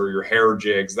rigs or your hair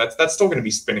jigs. That's still going to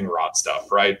be spinning rod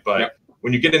stuff, right? But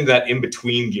when you get into that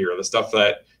in-between gear, the stuff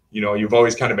that you've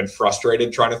always kind of been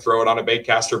frustrated trying to throw it on a bait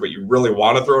caster, but you really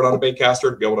want to throw it on a bait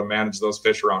caster to be able to manage those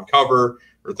fish around cover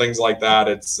or things like that.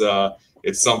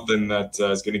 It's something that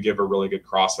is going to give a really good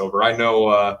crossover. I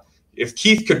know if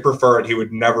Keith could prefer it, he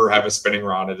would never have a spinning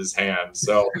rod in his hand.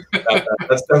 So that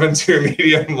 7.2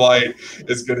 medium light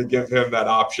is going to give him that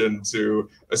option to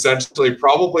essentially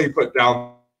probably put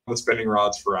down the spinning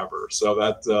rods forever. So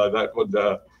that would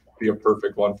be a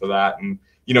perfect one for that. And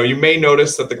you may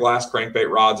notice that the glass crankbait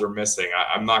rods are missing.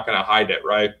 I'm not going to hide it,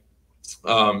 right?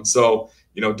 So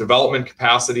development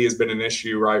capacity has been an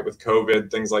issue, right, with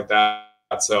COVID, things like that.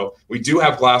 So we do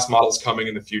have glass models coming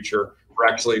in the future. We're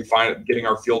actually getting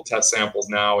our field test samples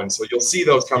now, and so you'll see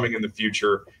those coming in the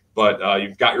future. But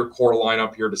you've got your core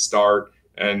lineup here to start,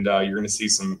 and you're going to see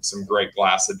some great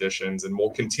glass additions, and we'll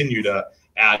continue to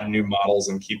add new models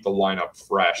and keep the lineup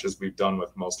fresh as we've done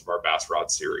with most of our Bass Rod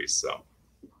series. So.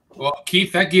 Well,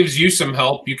 Keith, that gives you some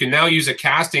help. You can now use a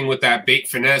casting with that bait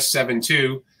finesse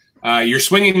 7.2. You're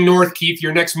swinging north, Keith.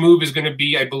 Your next move is going to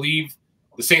be, I believe,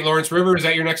 the St. Lawrence River. Is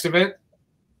that your next event?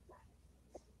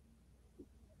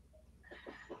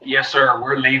 Yes, sir.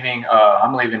 We're leaving.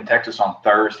 I'm leaving Texas on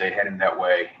Thursday, heading that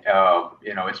way.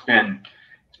 You know, it's been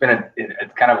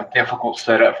it's kind of a difficult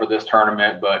setup for this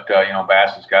tournament, but you know,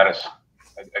 Bass has got us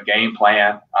a game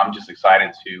plan. I'm just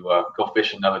excited to go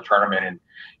fish another tournament, and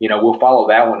you know, we'll follow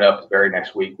that one up the very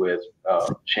next week with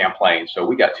Champlain. So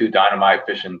we got 2 dynamite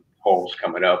fishing holes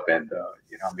coming up, and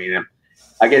you know, I mean,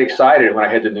 I get excited when I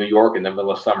head to New York in the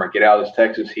middle of summer, get out of this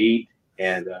Texas heat,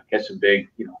 and catch some big,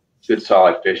 you know, good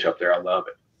solid fish up there. I love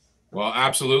it. Well,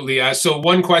 absolutely. So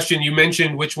one question, you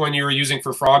mentioned which one you were using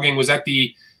for frogging. Was that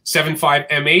the 7.5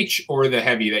 MH or the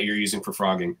heavy that you're using for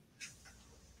frogging?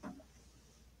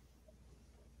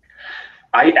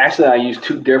 I use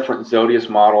 2 different Zodius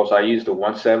models. I use the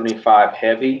 175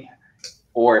 heavy,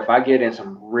 or if I get in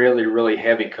some really, really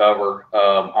heavy cover,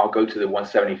 I'll go to the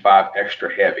 175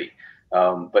 extra heavy.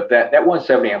 But that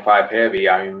 175 heavy,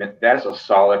 I mean, that's a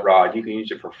solid rod. You can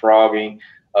use it for frogging.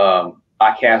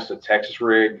 I cast a Texas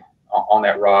rig on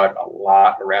that rod a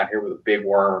lot around here with a big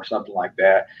worm or something like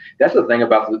that. That's the thing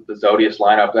about the Zodius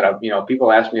lineup that you know,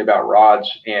 people ask me about rods,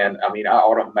 and I mean, I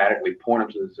automatically point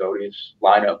them to the Zodius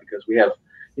lineup because we have,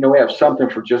 you know, we have something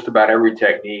for just about every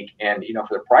technique, and you know,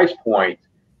 for the price point,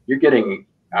 you're getting,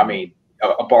 I mean,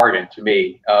 a bargain to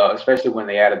me, especially when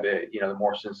they added the, you know, the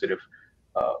more sensitive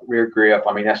rear grip.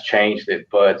 I mean, that's changed it,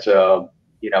 but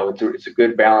you know, it's a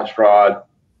good balanced rod.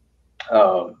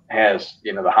 Has,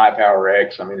 you know, the high power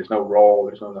X. I mean, there's no roll,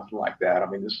 there's no nothing like that. I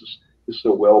mean, this is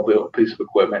a well built piece of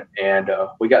equipment, and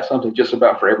we got something just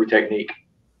about for every technique.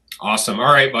 Awesome.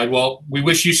 All right, bud. Well, we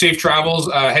wish you safe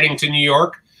travels heading to New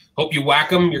York. Hope you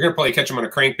whack them. You're gonna probably catch them on a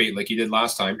crankbait like you did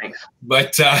last time. Thanks.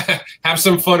 But have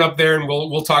some fun up there, and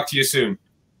we'll talk to you soon.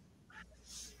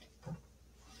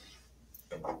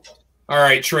 All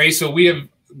right, Trey. So we have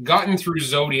gotten through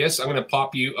Zodius. I'm gonna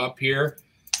pop you up here.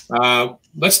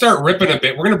 Let's start ripping a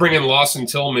bit. We're going to bring in Lawson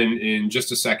Tillman in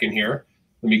just a second here.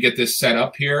 Let me get this set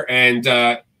up here. And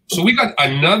so we got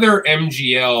another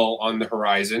MGL on the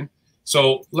horizon.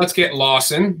 So let's get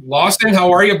Lawson. Lawson,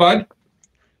 how are you, bud?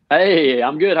 Hey,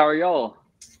 I'm good. How are y'all?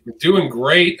 Doing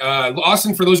great.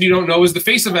 Lawson, for those of you who don't know, is the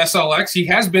face of SLX. He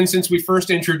has been since we first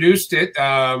introduced it.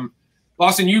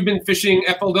 Lawson, you've been fishing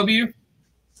FLW?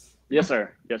 Yes,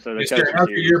 sir. Yes, sir. How's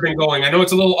your year been going? I know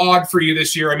it's a little odd for you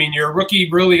this year. I mean, you're a rookie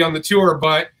really on the tour,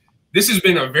 but this has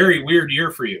been a very weird year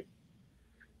for you.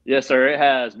 Yes, sir. It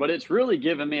has, but it's really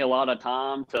given me a lot of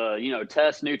time to, you know,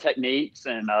 test new techniques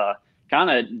and kind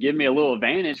of give me a little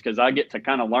advantage because I get to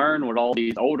kind of learn what all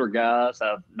these older guys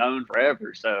have known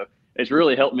forever. So it's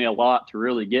really helped me a lot to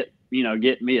really get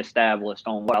me established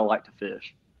on what I like to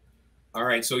fish. All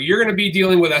right. So you're going to be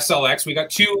dealing with SLX. We got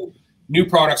 2 new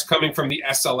products coming from the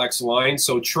SLX line.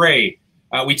 So Trey,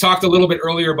 we talked a little bit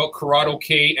earlier about Corrado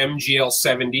K MGL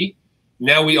 70.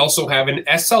 Now we also have an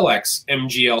SLX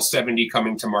MGL 70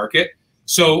 coming to market.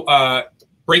 So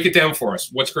break it down for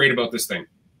us. What's great about this thing?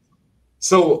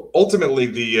 So ultimately,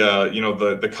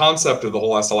 the concept of the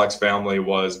whole SLX family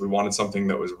was we wanted something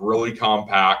that was really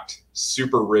compact,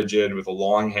 super rigid, with a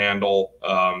long handle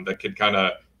that could kind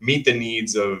of meet the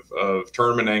needs of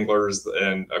tournament anglers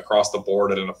and across the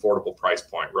board at an affordable price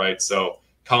point, right? So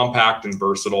compact and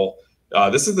versatile.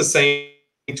 This is the same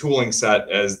tooling set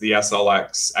as the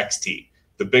SLX XT.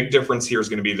 The big difference here is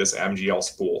going to be this MGL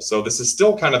spool. So this is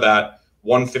still kind of that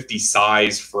 150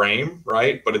 size frame,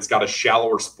 right? But it's got a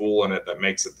shallower spool in it that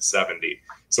makes it the 70.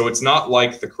 So it's not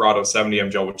like the Corrado 70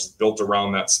 MGL, which is built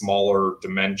around that smaller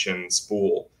dimension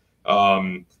spool.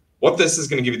 What this is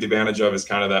going to give you the advantage of is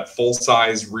kind of that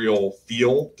full-size reel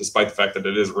feel, despite the fact that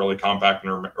it is really compact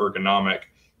and ergonomic,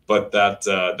 but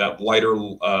that lighter,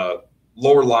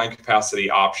 lower line capacity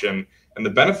option. And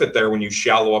the benefit there when you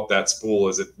shallow up that spool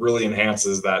is it really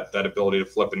enhances that ability to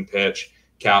flip and pitch,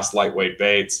 cast lightweight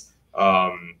baits.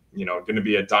 You know, going to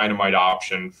be a dynamite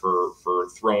option for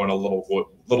throwing a little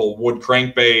wood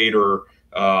crankbait or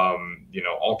you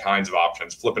know, all kinds of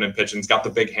options, flipping and pitching. It's got the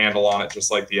big handle on it,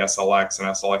 just like the SLX and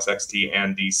SLX XT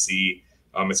and DC.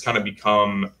 It's kind of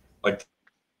become like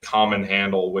common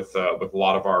handle with a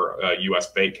lot of our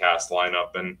US bait cast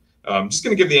lineup. And just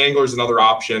going to give the anglers another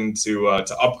option to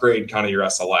upgrade kind of your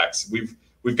SLX.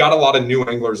 We've got a lot of new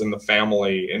anglers in the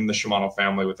family, in the Shimano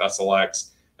family with SLX.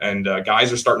 And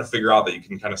guys are starting to figure out that you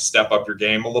can kind of step up your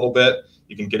game a little bit.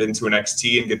 You can get into an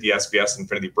XT and get the SBS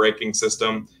Infinity braking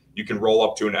system. You can roll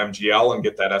up to an MGL and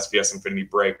get that SBS Infinity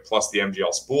brake plus the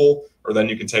MGL spool, or then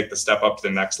you can take the step up to the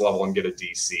next level and get a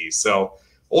DC. So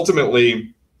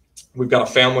ultimately, we've got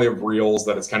a family of reels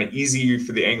that it's kind of easy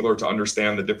for the angler to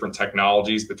understand the different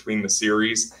technologies between the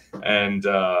series, and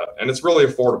it's really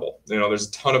affordable. You know, there's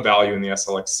a ton of value in the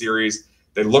SLX series.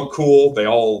 They look cool. They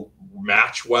all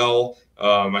match well.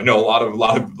 I know a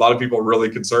lot of people are really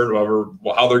concerned over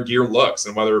how their gear looks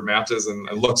and whether it matches and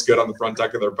looks good on the front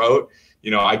deck of their boat.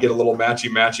 I get a little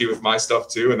matchy with my stuff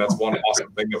too, and that's one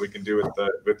awesome thing that we can do with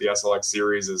the SLX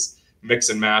series is mix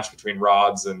and match between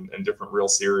rods and different reel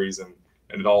series, and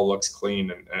it all looks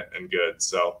clean and good.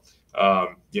 So,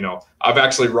 I've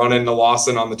actually run into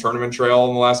Lawson on the tournament trail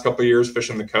in the last couple of years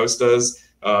fishing the Costas.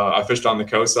 I fished on the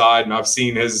coast side, and I've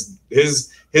seen his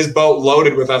boat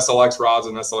loaded with SLX rods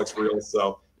and SLX reels.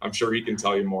 So I'm sure he can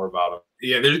tell you more about them.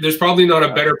 Yeah, there's probably not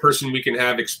a better person we can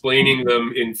have explaining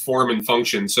them in form and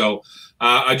function. So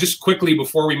just quickly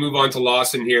before we move on to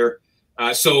Lawson here.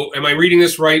 So am I reading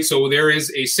this right? So there is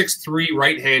a 6.3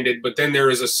 right-handed, but then there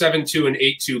is a 7.2 and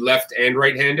 8.2 left and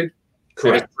right-handed?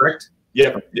 Correct. Correct?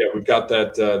 Yeah, we've got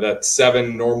that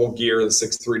 7 normal gear, the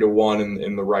 6.3 to 1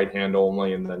 in the right hand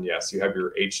only, and then yes, you have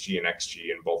your HG and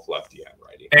XG in both lefty and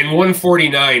righty. And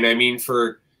 149. I mean,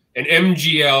 for an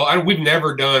MGL, we've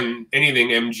never done anything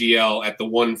MGL at the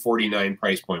 149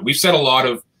 price point. We've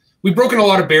broken a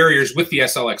lot of barriers with the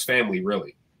SLX family,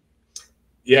 really.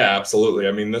 Yeah, absolutely.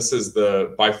 I mean, this is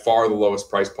by far the lowest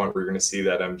price point where you're going to see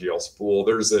that MGL spool.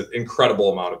 There's an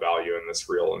incredible amount of value in this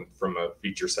reel, and from a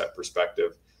feature set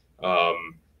perspective.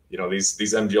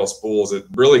 These MGL spools, it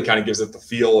really kind of gives it the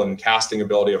feel and casting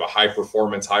ability of a high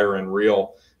performance, higher end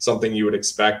reel, something you would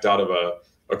expect out of a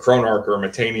Chronarch or a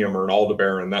Metanium or an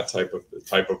Aldebaran, that type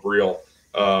of reel.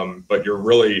 But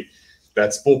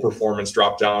that spool performance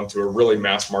dropped down to a really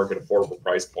mass market affordable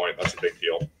price point. That's a big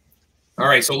deal. All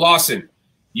right. So Lawson,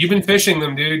 you've been fishing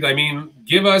them, dude. I mean,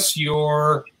 give us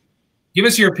your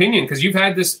opinion, because you've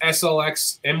had this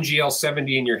SLX MGL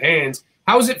 70 in your hands.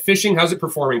 How's it fishing? How's it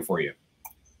performing for you?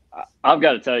 I've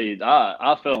got to tell you,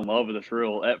 I fell in love with this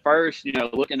reel. At first,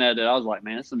 looking at it, I was like,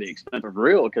 man, it's going to be an expensive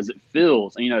reel because it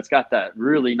feels, it's got that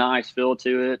really nice feel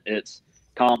to it. It's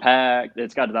compact.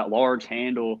 It's got that large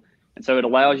handle. And so it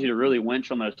allows you to really winch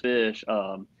on those fish.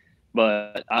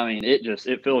 But, I mean,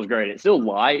 it feels great. It's still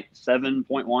light,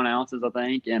 7.1 ounces, I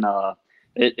think. And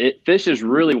it fishes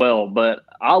really well. But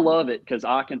I love it because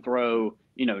I can throw,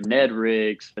 Ned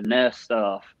rigs, finesse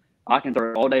stuff. I can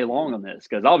throw all day long on this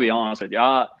because I'll be honest with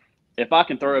you. If I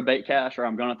can throw a bait caster,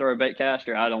 I'm going to throw a bait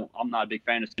caster. I'm not a big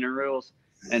fan of spinning reels.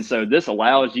 And so this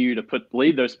allows you to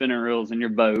leave those spinning reels in your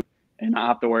boat and not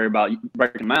have to worry about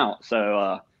breaking them out.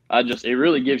 So it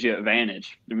really gives you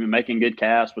advantage. I mean, making good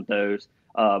casts with those.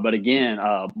 But again,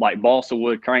 like balsa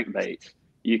wood crankbaits,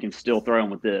 you can still throw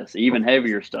them with this. Even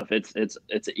heavier stuff, it's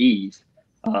ease.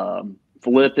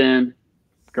 Flipping,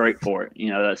 great for it.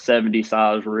 That 70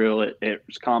 size reel,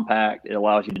 it's compact. It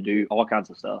allows you to do all kinds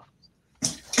of stuff.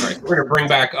 All right, we're going to bring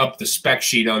back up the spec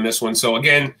sheet on this one. So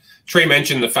again, Trey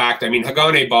mentioned the fact,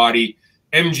 Hagane body,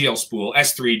 MGL spool,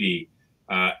 S3D,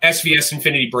 SVS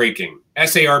Infinity braking,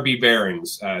 SARB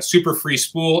bearings, super free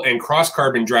spool, and cross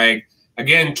carbon drag.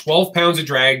 Again, 12 pounds of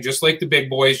drag, just like the big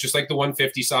boys, just like the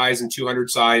 150 size and 200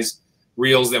 size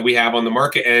reels that we have on the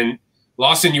market. And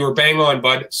Lawson, you were bang on,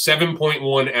 bud,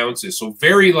 7.1 ounces. So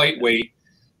very lightweight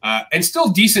and still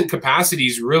decent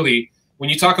capacities, really. When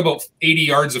you talk about 80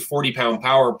 yards of 40-pound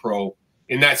PowerPro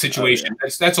in that situation,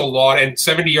 that's a lot. And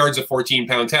 70 yards of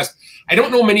 14-pound test. I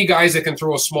don't know many guys that can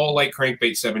throw a small light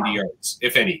crankbait 70 yards,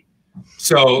 if any.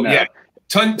 So, yeah,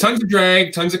 tons of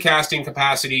drag, tons of casting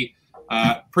capacity.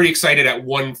 Pretty excited at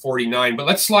 149. But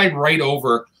let's slide right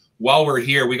over while we're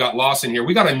here. We got Lawson here.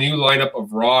 We got a new lineup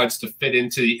of rods to fit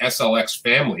into the SLX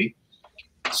family.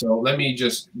 So let me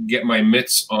just get my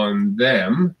mitts on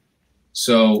them.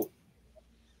 So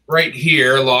right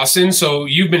here, Lawson. So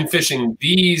you've been fishing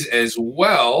these as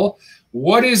well.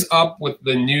 What is up with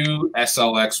the new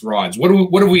SLX rods? What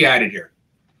have we added here?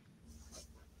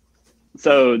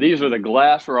 So these are the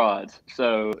glass rods.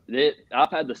 So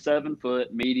I've had the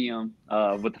 7-foot medium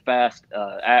with the fast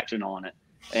action on it,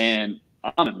 and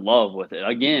I'm in love with it.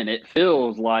 Again, it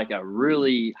feels like a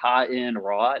really high-end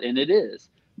rod, and it is.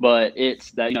 But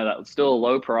it's that that's still a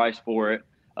low price for it.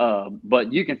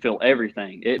 But you can feel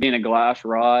everything. It being a glass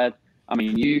rod, I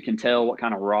mean, you can tell what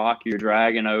kind of rock you're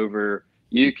dragging over.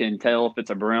 You can tell if it's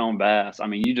a brown bass. I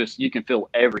mean, you can feel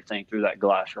everything through that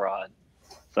glass rod.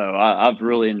 So I've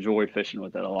really enjoyed fishing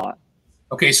with it a lot.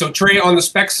 Okay, so Trey, on the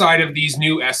spec side of these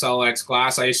new SLX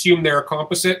glass, I assume they're a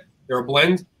composite? They're a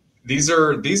blend? These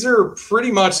are pretty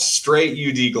much straight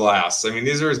UD glass. I mean,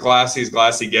 these are as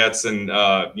glassy gets, and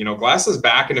glass is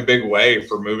back in a big way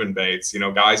for moving baits.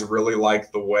 Guys really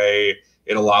like the way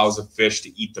it allows a fish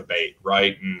to eat the bait,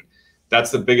 right? And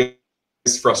that's the biggest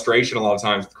frustration a lot of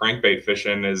times with crankbait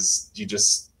fishing is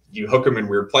you hook them in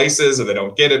weird places or they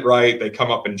don't get it right. They come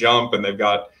up and jump and they've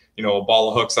got, a ball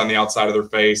of hooks on the outside of their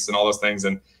face and all those things.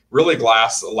 And really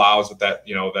glass allows with that,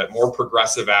 that more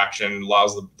progressive action,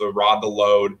 allows the rod to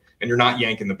load, and you're not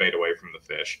yanking the bait away from the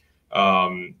fish.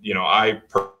 I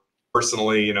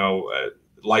personally,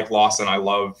 like Lawson, I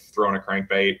love throwing a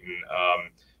crankbait,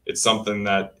 and it's something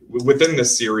that within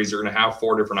this series, you're going to have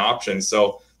 4 different options.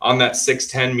 So on that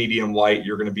 610 medium light,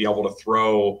 you're going to be able to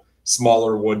throw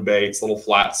smaller wood baits, little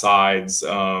flat sides,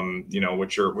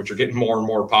 which are getting more and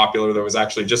more popular. There was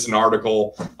actually just an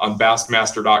article on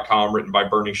Bassmaster.com written by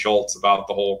Bernie Schultz about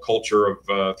the whole culture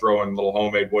of throwing little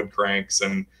homemade wood cranks,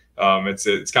 and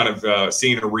it's kind of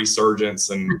seeing a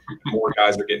resurgence, and more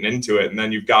guys are getting into it. And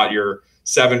then you've got your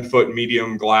 7-foot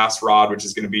medium glass rod, which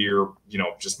is going to be your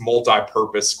just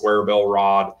multi-purpose square bill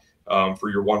rod for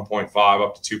your 1.5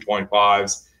 up to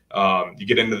 2.5s. You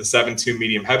get into the 7.2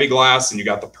 medium heavy glass, and you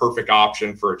got the perfect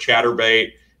option for a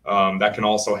chatterbait that can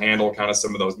also handle kind of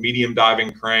some of those medium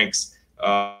diving cranks,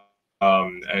 and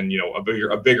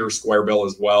a bigger square bill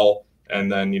as well. And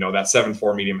then that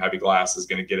 7.4 medium heavy glass is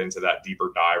going to get into that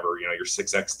deeper diver, your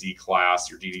 6XD class,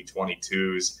 your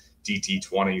DD22s,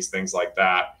 DT20s, things like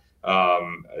that.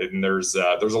 And there's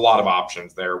a lot of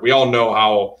options there. We all know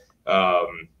how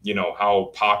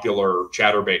popular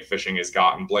chatterbait fishing has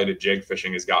gotten, bladed jig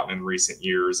fishing has gotten in recent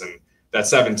years, and that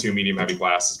 7.2 medium heavy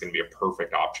glass is going to be a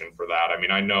perfect option for that. I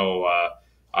mean, I know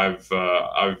I've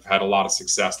had a lot of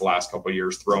success the last couple of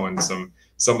years throwing some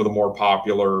of the more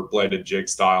popular bladed jig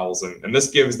styles, and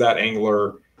this gives that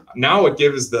angler, now it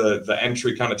gives the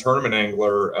entry kind of tournament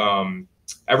angler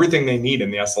everything they need in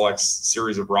the SLX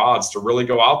series of rods to really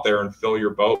go out there and fill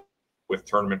your boat with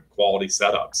tournament quality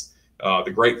setups.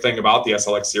 The great thing about the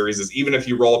SLX series is even if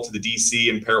you roll up to the DC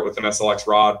and pair it with an SLX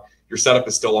rod, your setup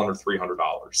is still under $300.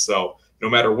 So no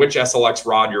matter which SLX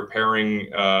rod you're pairing,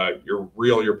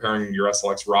 you're pairing your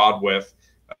SLX rod with,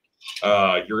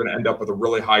 you're going to end up with a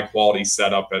really high quality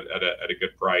setup at a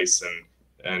good price.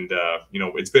 And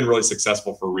it's been really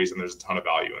successful for a reason. There's a ton of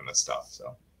value in this stuff.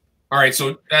 So. All right.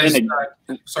 So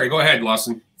sorry, go ahead,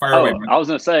 Lawson. Fire away. I was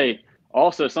going to say,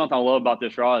 also, something I love about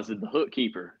this rod is the hook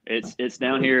keeper. It's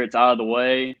down here. It's out of the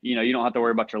way. You don't have to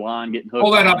worry about your line getting hooked.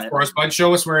 Hold that up for us, bud.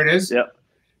 Show us where it is. Yep.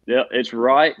 It's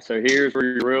right. So here's where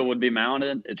your reel would be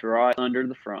mounted. It's right under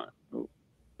the front,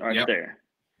 right there.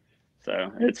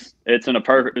 So it's in a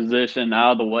perfect position,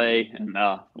 out of the way, and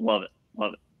love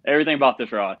it. Everything about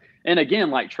this rod. And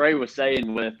again, like Trey was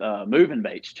saying with moving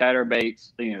baits, chatter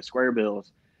baits, square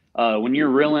bills. When you're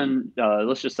reeling,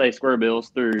 let's just say square bills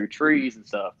through trees and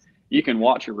stuff, you can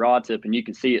watch your rod tip and you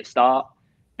can see it stop,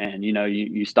 and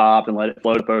you stop and let it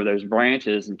float up over those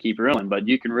branches and keep reeling. But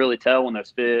you can really tell when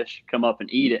those fish come up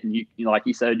and eat it, and you like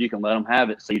you said, you can let them have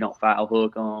it so you don't foul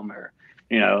hook them or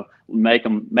make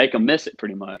them miss it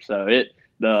pretty much. So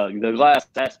the glass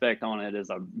aspect on it is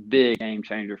a big game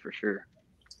changer for sure.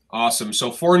 Awesome.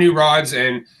 So 4 new rods,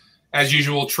 and as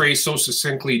usual, Trey so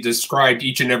succinctly described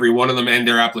each and every one of them and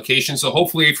their application. So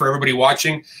hopefully for everybody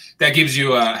watching, that gives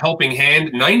you a helping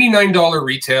hand. $99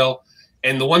 retail.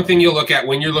 And the one thing you'll look at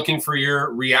when you're looking for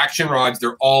your reaction rods,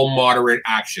 they're all moderate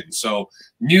action. So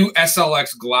new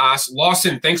SLX glass.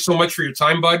 Lawson, thanks so much for your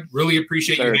time, bud. Really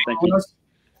appreciate you hanging with us.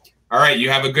 All right, you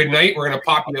have a good night. We're going to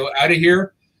pop you out of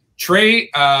here. Trey,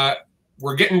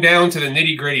 we're getting down to the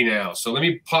nitty gritty now. So let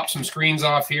me pop some screens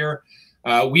off here.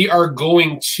 We are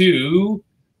going to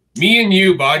me and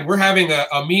you, bud. We're having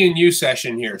a me and you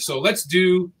session here. So let's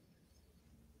do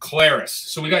Claris.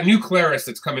 So we got new Claris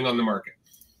that's coming on the market.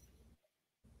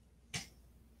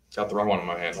 Got the wrong one in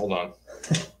my hand. Hold on.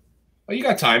 Oh, you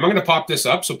got time. I'm going to pop this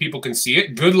up so people can see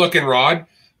it. Good looking rod.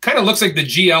 Kind of looks like the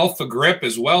GL for grip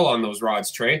as well on those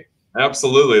rods, Trey.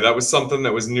 Absolutely. That was something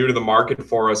that was new to the market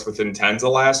for us with Intenza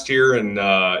last year. And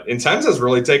Intenza's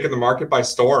really taken the market by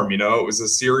storm. It was a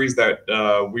series that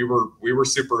we were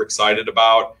super excited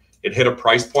about. It hit a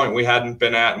price point we hadn't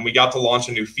been at, and we got to launch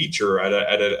a new feature at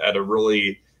a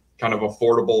really kind of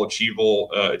affordable,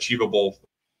 achievable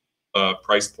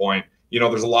price point.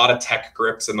 There's a lot of tech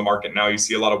grips in the market now. You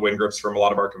see a lot of wind grips from a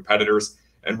lot of our competitors,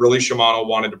 and really Shimano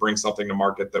wanted to bring something to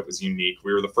market that was unique.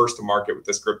 We were the first to market with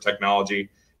this grip technology.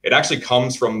 It actually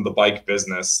comes from the bike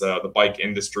business, the bike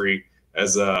industry,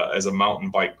 as a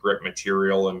mountain bike grip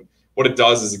material. And what it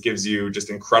does is it gives you just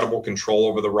incredible control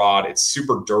over the rod. It's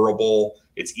super durable.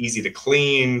 It's easy to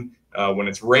clean. When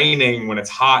it's raining, when it's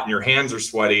hot and your hands are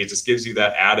sweaty, it just gives you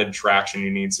that added traction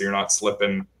you need so you're not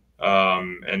slipping,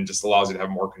 and just allows you to have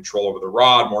more control over the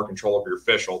rod, more control over your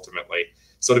fish ultimately.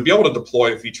 So to be able to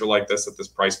deploy a feature like this at this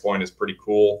price point is pretty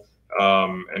cool.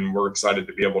 And we're excited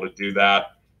to be able to do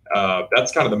that.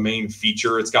 That's kind of the main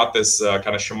feature. It's got this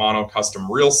kind of Shimano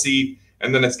custom reel seat,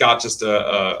 and then it's got just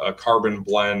a carbon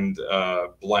blend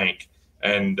blank.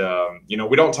 And, you know,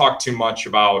 we don't talk too much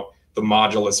about the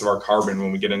modulus of our carbon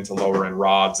when we get into lower end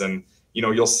rods. And, you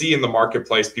know, you'll see in the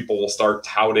marketplace, people will start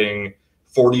touting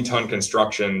 40-ton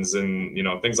constructions and, you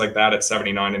know, things like that at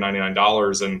 $79 to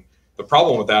 $99. And the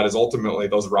problem with that is ultimately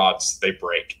those rods, they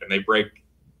break, and they break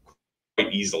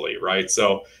quite easily, right?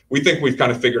 So we think we've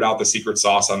kind of figured out the secret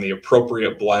sauce on the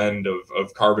appropriate blend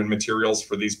of carbon materials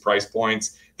for these price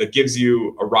points that gives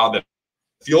you a rod that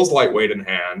feels lightweight in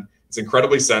hand, it's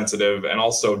incredibly sensitive, and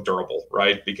also durable,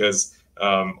 right? Because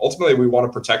ultimately we want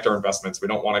to protect our investments. We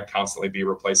don't want to constantly be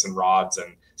replacing rods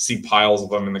and see piles of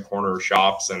them in the corner of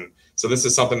shops. And so this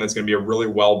is something that's going to be a really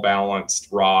well-balanced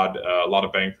rod, a lot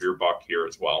of bang for your buck here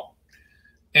as well.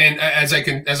 And as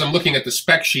I'm looking at the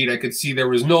spec sheet, I could see there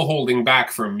was no holding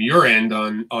back from your end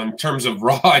on terms of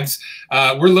rods.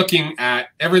 We're looking at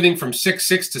everything from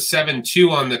 6'6" to 7'2"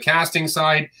 on the casting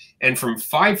side, and from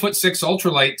 5'6"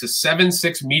 ultralight to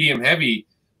 7'6" medium heavy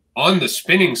on the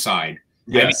spinning side.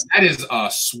 Yes, I mean, that is a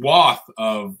swath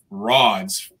of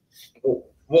rods.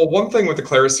 Well, one thing with the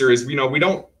Claris series, you know, we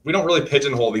don't really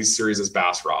pigeonhole these series as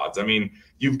bass rods. I mean,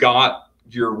 you've got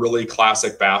your really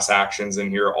classic bass actions in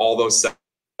here. All those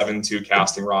 7.2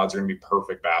 casting rods are going to be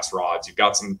perfect bass rods. You've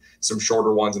got some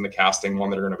shorter ones in the casting one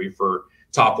that are going to be for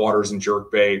top waters and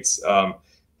jerk baits.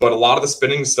 But a lot of the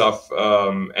spinning stuff,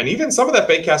 and even some of that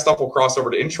bait cast stuff will cross over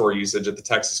to inshore usage at the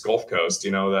Texas Gulf Coast. You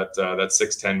know, that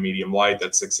 6'10" medium light,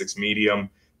 that 6'6" medium.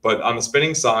 But on the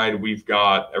spinning side, we've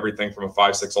got everything from a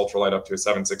 5'6" ultralight up to a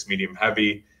 7'6" medium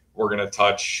heavy. We're going to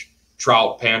touch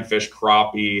trout, panfish,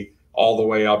 crappie, all the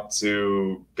way up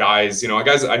to guys. You know,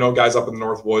 I know guys up in the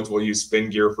North Woods will use spin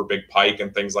gear for big pike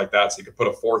and things like that. So you could put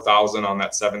a 4,000 on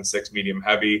that 7'6" medium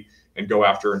heavy and go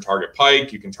after and target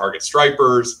pike. You can target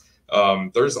stripers.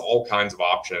 There's all kinds of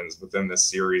options within this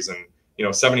series, and you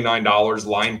know, $79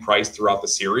 line price throughout the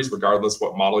series, regardless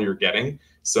what model you're getting.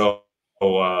 So a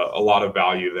lot of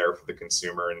value there for the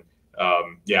consumer. And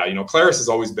yeah, you know, Claris has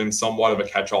always been somewhat of a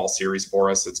catch-all series for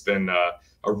us. It's been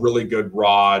a really good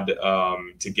rod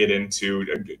to get into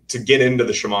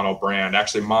the Shimano brand.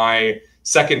 Actually, my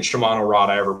second Shimano rod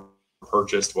I ever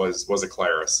purchased was a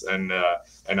Claris, and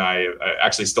I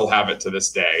actually still have it to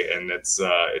this day, and it's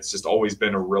just always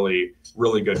been a really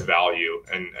good value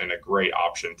and a great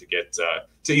option to get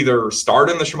to either start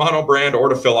in the Shimano brand or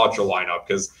to fill out your lineup,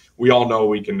 because we all know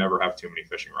we can never have too many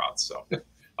fishing rods. So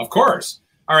of course.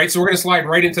 All right, so we're going to slide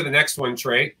right into the next one,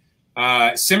 Trey.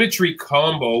 Symmetry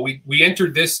Combo. We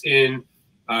entered this in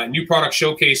new product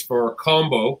showcase for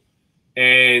Combo,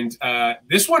 and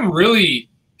this one really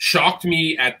shocked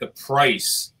me at the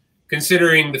price,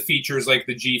 considering the features like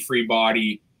the G-free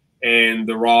body and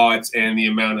the rods and the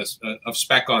amount of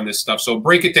spec on this stuff. So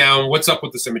break it down. What's up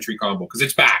with the Symmetry Combo? Because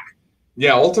it's back.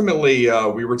 Yeah, ultimately,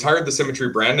 we retired the Symmetry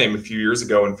brand name a few years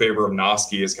ago in favor of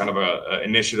Noski as kind of an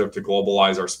initiative to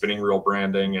globalize our spinning reel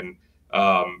branding. And,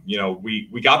 you know,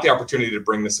 we got the opportunity to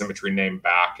bring the Symmetry name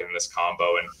back in this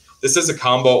combo. And this is a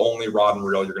combo-only rod and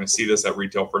reel. You're going to see this at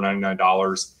retail for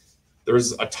 $99.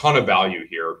 There's a ton of value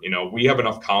here. You know, we have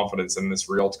enough confidence in this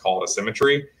reel to call it a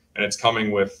Symmetry, and it's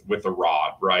coming with a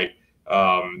rod, right?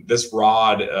 This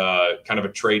rod, kind of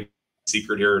a trade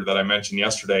secret here that I mentioned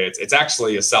yesterday. It's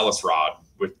actually a Celis rod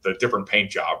with the different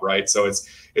paint job, right? So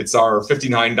it's our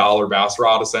 $59 bass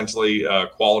rod, essentially,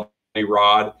 quality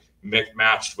rod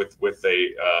matched with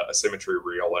a Symmetry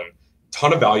reel, and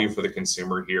ton of value for the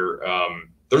consumer here.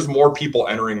 There's more people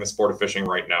entering the sport of fishing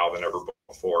right now than ever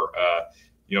before.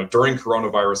 You know, during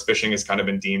coronavirus, fishing has kind of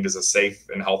been deemed as a safe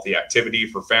and healthy activity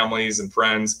for families and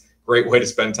friends. Great way to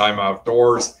spend time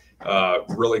outdoors.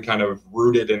 Really kind of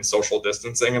rooted in social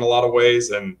distancing in a lot of ways.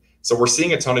 And so we're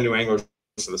seeing a ton of new anglers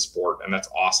to the sport, and that's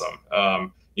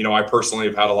awesome. You know, I personally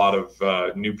have had a lot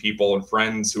of new people and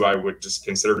friends who I would just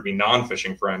consider to be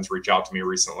non-fishing friends reach out to me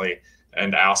recently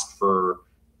and ask for,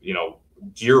 you know,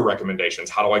 gear recommendations.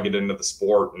 How do I get into the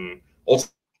sport? And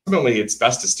ultimately, it's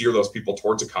best to steer those people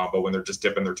towards a combo when they're just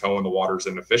dipping their toe in the waters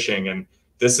into fishing. And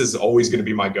this is always going to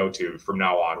be my go-to from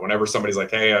now on. Whenever somebody's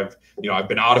like, hey, I've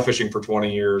been out of fishing for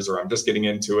 20 years, or I'm just getting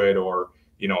into it, or,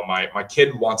 you know, my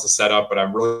kid wants a setup, but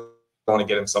I'm really want to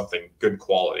get him something good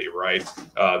quality, right?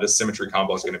 This Symmetry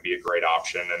Combo is going to be a great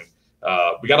option.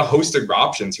 And we got a host of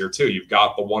options here too. You've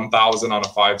got the 1,000 on a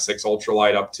 5.6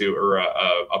 ultralight up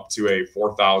to a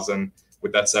 4,000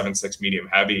 with that 7.6 medium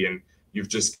heavy. And you've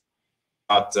just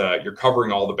got, you're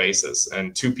covering all the bases,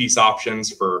 and 2-piece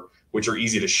options which are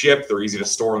easy to ship. They're easy to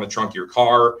store in the trunk of your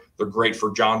car. They're great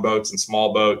for John boats and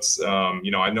small boats.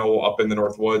 You know, I know up in the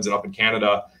North Woods and up in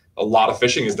Canada, a lot of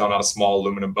fishing is done out of small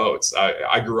aluminum boats.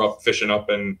 I grew up fishing up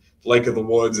in Lake of the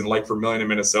Woods and Lake Vermilion in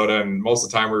Minnesota, and most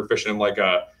of the time we were fishing in like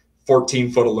a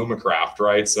 14-foot Alumacraft,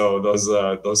 right? So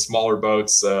those smaller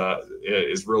boats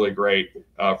is really great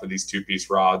for these 2-piece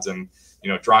rods. And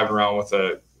driving around with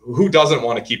who doesn't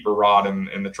want to keep a rod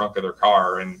in the trunk of their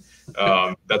car? And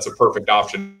that's a perfect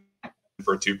option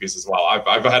for a 2-piece as well.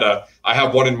 I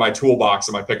have one in my toolbox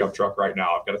in my pickup truck right now.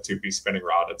 I've got a 2-piece spinning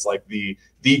rod. It's like the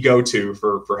go-to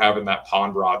for having that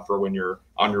pond rod for when you're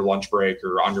on your lunch break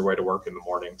or on your way to work in the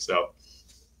morning. So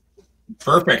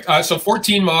perfect. So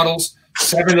 14 models,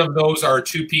 7 of those are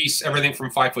 2-piece, everything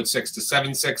from 5'6" to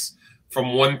 7'6",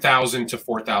 from 1,000 to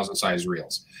 4,000 size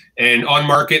reels, and on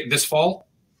market this fall.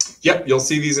 Yep, you'll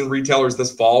see these in retailers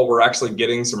this fall. We're actually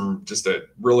getting just a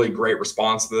really great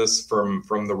response to this from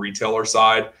the retailer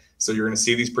side. So you're going to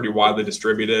see these pretty widely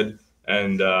distributed.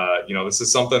 And, this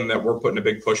is something that we're putting a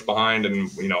big push behind, and,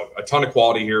 a ton of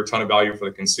quality here, a ton of value for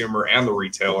the consumer and the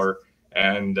retailer.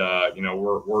 And,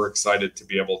 we're excited to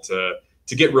be able to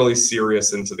get really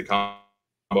serious into the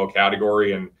combo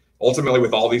category. And ultimately,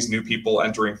 with all these new people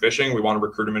entering fishing, we want to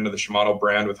recruit them into the Shimano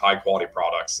brand with high quality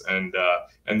products. And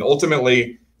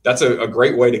ultimately, that's a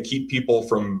great way to keep people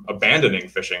from abandoning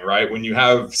fishing, right? When you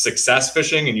have success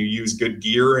fishing and you use good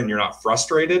gear and you're not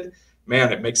frustrated,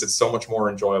 man, it makes it so much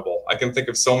more enjoyable. I can think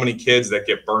of so many kids that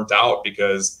get burnt out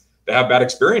because they have bad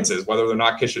experiences, whether they're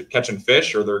not catching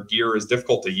fish or their gear is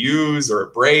difficult to use or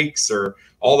it breaks or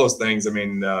all those things. I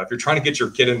mean, if you're trying to get your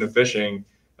kid into fishing,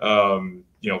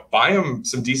 buy them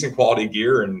some decent quality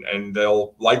gear and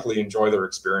they'll likely enjoy their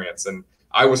experience. And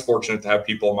I was fortunate to have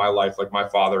people in my life, like my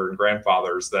father and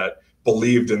grandfathers, that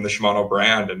believed in the Shimano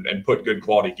brand and put good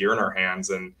quality gear in our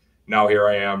hands. And now here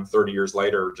I am 30 years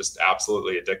later, just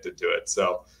absolutely addicted to it.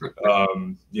 So,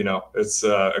 it's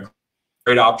a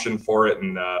great option for it.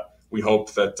 And we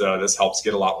hope that this helps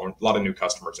get a lot of new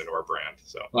customers into our brand.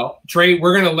 So, well, Trey,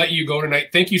 we're going to let you go tonight.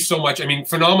 Thank you so much. I mean,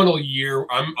 phenomenal year.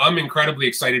 I'm incredibly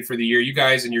excited for the year. You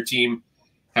guys and your team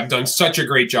have done such a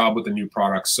great job with the new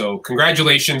products. So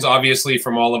congratulations, obviously,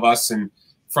 from all of us and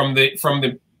from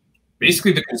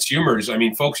basically the consumers. I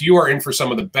mean, folks, you are in for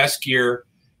some of the best gear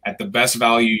at the best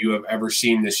value you have ever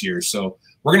seen this year. So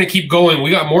we're going to keep going. We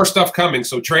got more stuff coming.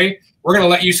 So Trey, we're going to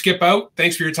let you skip out.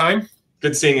 Thanks for your time.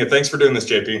 Good seeing you. Thanks for doing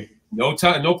this, JP. No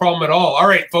problem at all. All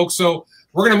right, folks. So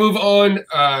we're going to move on.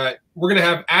 We're going to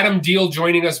have Adam Deal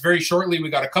joining us very shortly. We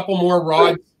got a couple more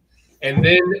rods, and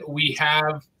then we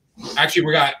got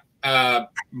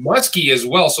Muskie as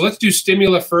well. So let's do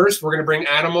Stimula first. We're going to bring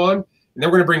Adam on, and then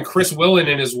we're going to bring Chris Willen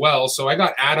in as well. So I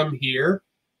got Adam here.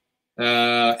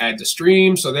 Add to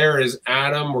stream. So there is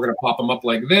Adam. We're going to pop him up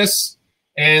like this.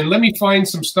 And let me find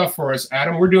some stuff for us,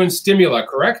 Adam. We're doing Stimula,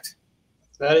 correct?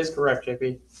 That is correct,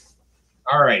 JP.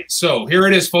 All right. So here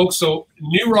it is, folks. So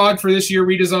new rod for this year,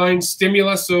 redesigned,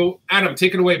 Stimula. So Adam,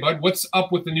 take it away, bud. What's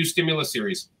up with the new Stimula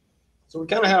series? So we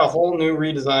kind of had a whole new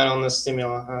redesign on this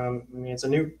Stimula. I mean, it's a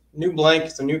new blank.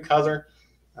 It's a new cover.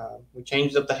 We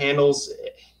changed up the handles.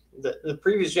 The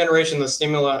previous generation of the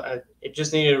Stimula, it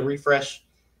just needed a refresh.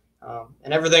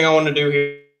 And everything I wanted to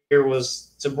do here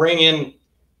was to bring in,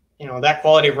 that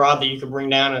quality of rod that you could bring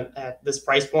down at this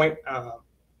price point.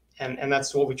 And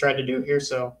that's what we tried to do here.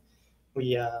 So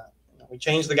we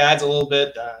changed the guides a little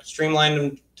bit, streamlined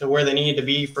them to where they needed to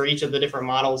be for each of the different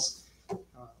models.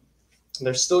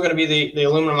 There's still going to be the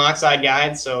aluminum oxide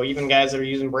guide, so even guys that are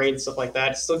using braid and stuff like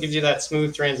that, it still gives you that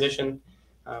smooth transition.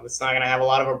 It's not going to have a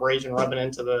lot of abrasion rubbing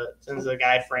into the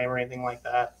guide frame or anything like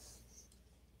that.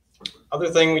 Other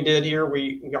thing we did here,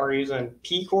 we are using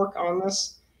P-cork on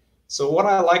this. So what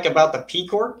I like about the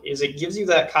P-cork is it gives you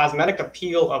that cosmetic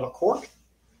appeal of a cork,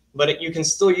 but you can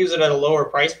still use it at a lower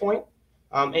price point,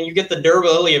 and you get the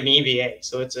durability of an EVA.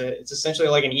 So it's essentially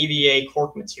like an EVA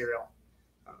cork material.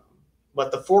 But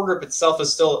the foregrip itself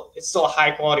is still a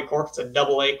high quality cork. It's a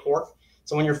AA cork.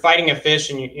 So when you're fighting a fish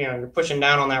and you're pushing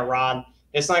down on that rod,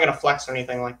 it's not going to flex or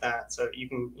anything like that. So you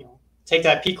can take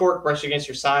that P cork, brush it against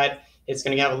your side. It's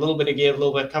going to have a little bit of give, a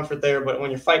little bit of comfort there. But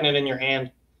when you're fighting it in your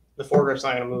hand, the foregrip's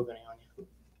not going to move any on you.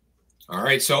 All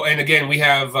right. So and again, we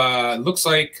have looks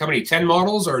like how many 10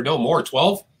 models or no more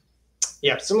 12?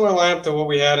 Yeah, similar lineup to what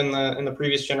we had in the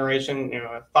previous generation.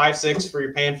 5.6 for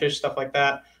your panfish, stuff like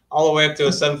that. All the way up to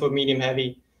a 7-foot medium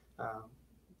heavy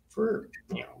for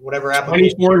whatever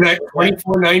application.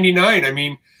 $24.99. I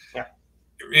mean, yeah.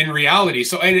 In reality.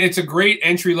 So and it's a great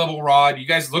entry level rod. You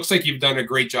guys, looks like you've done a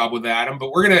great job with Adam.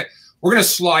 But we're gonna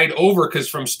slide over because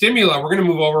from Stimula we're gonna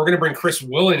move over. We're gonna bring Chris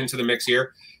Willen into the mix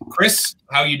here. Chris,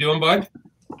 how you doing, bud?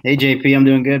 Hey JP, I'm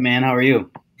doing good, man. How are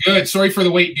you? Good. Sorry for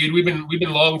the wait, dude. We've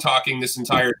been long talking this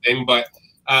entire thing, but.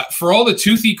 For all the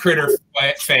Toothy Critter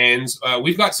fans,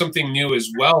 we've got something new as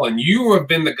well, and you have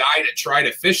been the guy to try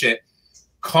to fish it.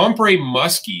 Compre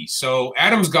Muskie. So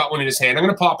Adam's got one in his hand. I'm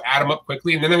going to pop Adam up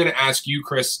quickly, and then I'm going to ask you,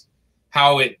 Chris,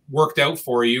 how it worked out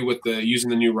for you with the using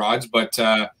the new rods. But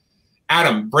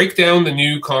Adam, break down the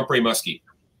new Compre Muskie.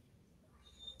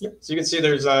 Yep. So you can see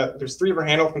there's 3 different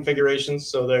handle configurations.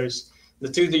 So there's the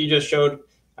 2 that you just showed.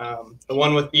 The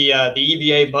one with the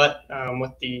EVA butt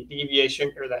with the EVA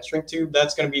shrink, or that shrink tube,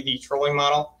 that's going to be the trolling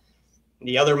model.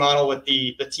 The other model with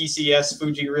the TCS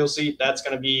Fuji reel seat, that's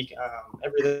going to be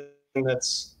everything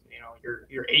that's, you know,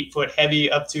 your 8-foot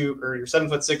heavy up to, or your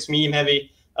 7'6" medium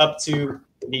heavy up to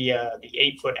the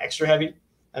 8-foot extra heavy.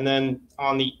 And then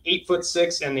on the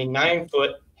 8'6" and the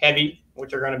 9-foot heavy,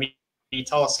 which are going to be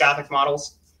telescopic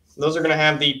models, those are going to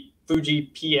have the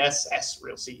Fuji PSS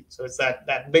reel seat. So it's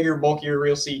that bigger, bulkier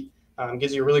reel seat.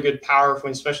 Gives you a really good power,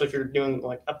 especially if you're doing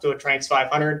like up to a Tranx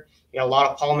 500. You got a lot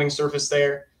of palming surface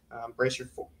there. Brace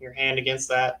your hand against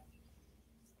that.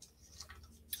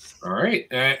 All right.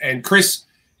 And Chris,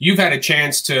 you've had a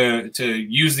chance to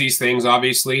use these things,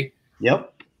 obviously.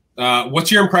 Yep.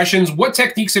 What's your impressions? What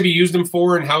techniques have you used them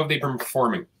for, and how have they been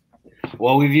performing?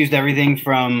 Well, we've used everything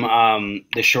from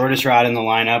the shortest rod in the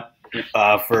lineup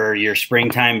for your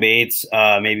springtime baits,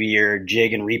 maybe your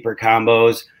jig and reaper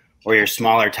combos, or your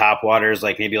smaller top waters,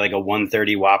 like maybe like a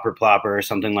 130 whopper plopper or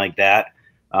something like that.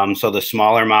 So the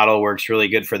smaller model works really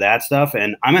good for that stuff.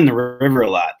 And I'm in the river a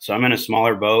lot, so I'm in a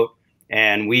smaller boat,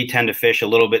 and we tend to fish a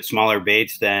little bit smaller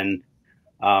baits than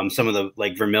some of the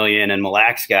like Vermilion and Mille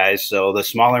Lacs guys. So the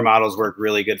smaller models work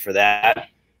really good for that.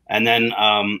 And then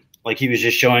like he was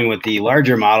just showing with the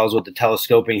larger models with the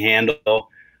telescoping handle,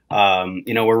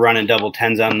 you know, we're running double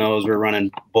 10s on those. We're running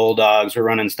bulldogs. We're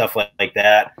running stuff like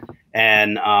that.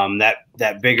 And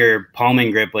that bigger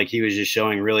palming grip, like he was just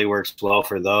showing, really works well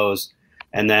for those.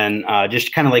 And then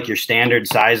just kind of like your standard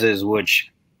sizes,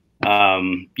 which,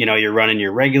 you know, you're running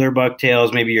your regular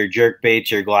bucktails, maybe your jerk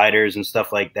baits, your gliders and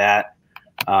stuff like that.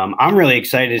 I'm really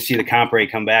excited to see the Compre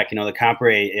come back. You know, the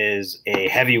Compre is a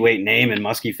heavyweight name in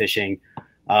muskie fishing.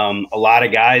 A lot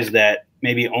of guys that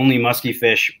maybe only muskie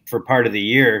fish for part of the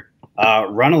year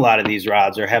run a lot of these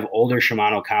rods or have older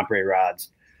Shimano Compre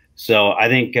rods. So I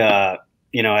think,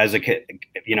 you know, as a,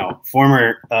 you know,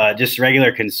 former just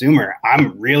regular consumer,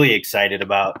 I'm really excited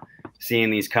about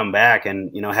seeing these come back and,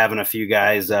 you know, having a few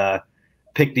guys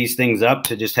pick these things up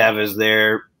to just have as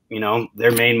their, you know,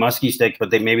 their main muskie stick,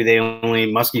 but maybe they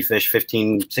only muskie fish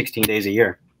 15, 16 days a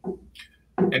year.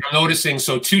 And I'm noticing,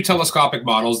 so 2 telescopic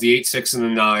models, the 8.6 and the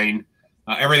 9,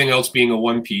 everything else being a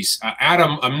one-piece.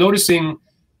 Adam, I'm noticing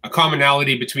a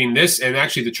commonality between this and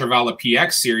actually the Travala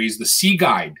PX series, the Sea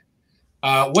Guide.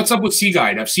 What's up with Sea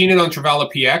Guide? I've seen it on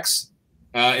Travala PX.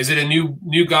 Is it a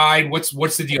new guide? What's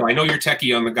the deal? I know you're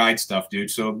techie on the guide stuff, dude,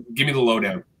 so give me the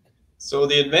lowdown. So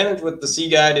the advantage with the Sea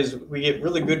Guide is we get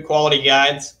really good quality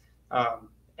guides,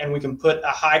 and we can put a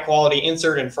high quality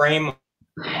insert and frame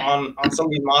on some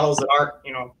of these models that aren't,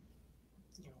 you know,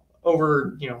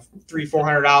 over, you know,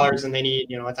 $300-400, and they need,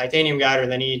 you know, a titanium guide, or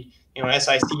they need, you know,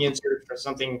 SIC insert or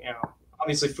something. You know,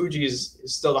 obviously Fuji is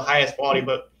still the highest quality,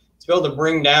 but to be able to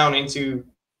bring down into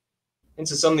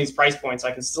some of these price points,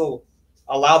 I can still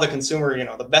allow the consumer, you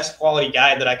know, the best quality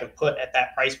guide that I can put at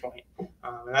that price point.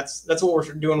 And that's what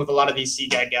we're doing with a lot of these Sea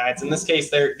Guide guides. In this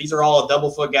case, these are all a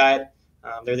double foot guide.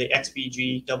 They're the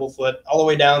XBG double foot all the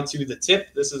way down to the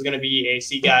tip. This is going to be a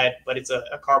Sea Guide, but it's a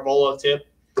Carbolo tip.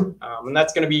 And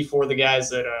that's going to be for the guys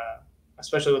that,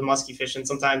 especially with muskie fishing,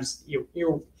 sometimes you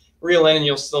reel in and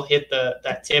you'll still hit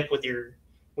that tip with your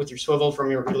swivel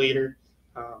from your leader.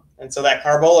 And so that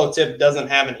Carbolo tip doesn't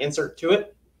have an insert to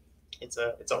it. It's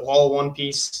a all one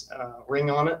piece ring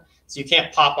on it, so you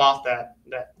can't pop off that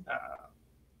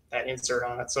insert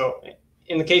on it. So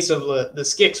in the case of the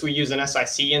Skix, we use an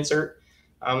SIC insert.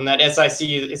 That SIC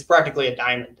is practically a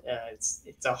diamond.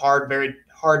 It's a very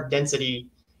hard density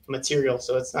material,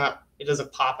 so it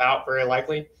doesn't pop out very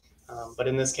likely. But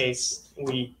in this case,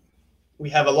 we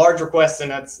have a large request,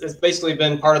 and it's basically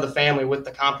been part of the family with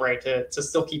the Compre to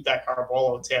still keep that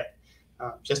Carbolo tip,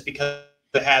 just because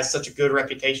it has such a good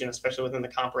reputation, especially within the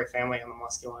Compre family and the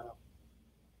muskie lineup.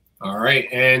 All right,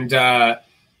 and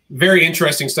very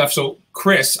interesting stuff. So,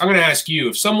 Chris, I'm going to ask you,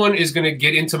 if someone is going to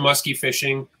get into muskie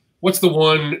fishing, what's the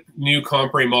one new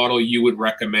Compre model you would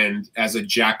recommend as a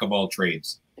jack of all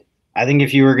trades? I think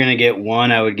if you were going to get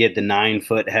one, I would get the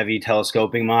 9-foot heavy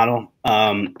telescoping model.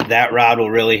 That rod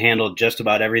will really handle just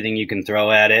about everything you can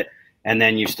throw at it. And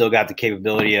then you've still got the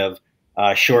capability of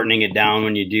shortening it down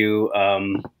when you do,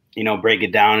 you know, break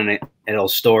it down, and it'll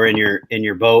store in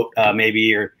your boat, maybe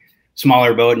your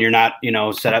smaller boat, and you're not, you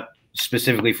know, set up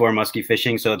specifically for muskie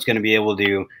fishing. So it's going to be able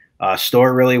to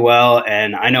store really well.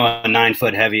 And I know a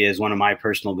 9-foot heavy is one of my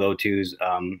personal go-tos.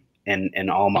 in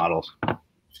all models.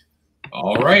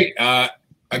 All right.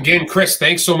 Again, Chris,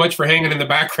 thanks so much for hanging in the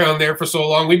background there for so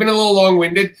long. We've been a little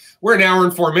long-winded. We're an hour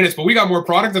and 4 minutes, but we got more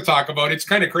product to talk about. It's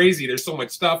kind of crazy. There's so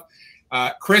much stuff.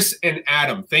 Chris and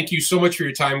Adam, thank you so much for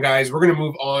your time, guys. We're going to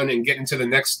move on and get into the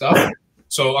next stuff.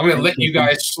 So I'm going to let you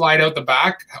guys slide out the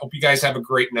back. I hope you guys have a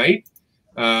great night.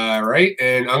 All right.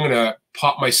 And I'm going to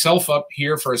pop myself up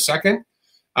here for a second.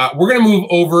 We're going to move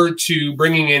over to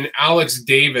bringing in Alex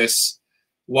Davis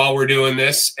while we're doing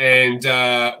this. And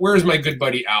where's my good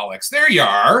buddy Alex? There you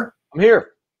are. I'm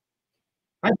here.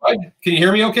 Hi, bud. Can you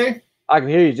hear me okay? I can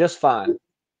hear you just fine.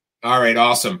 All right,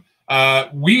 awesome.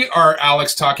 We are,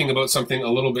 Alex, talking about something a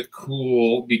little bit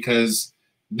cool because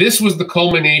this was the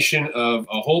culmination of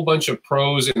a whole bunch of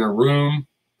pros in a room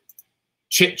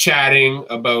chit-chatting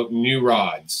about new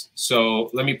rods. So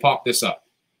let me pop this up.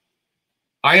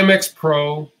 IMX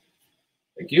Pro,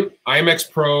 thank you. IMX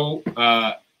Pro,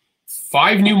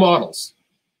 5 new models.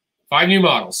 5 new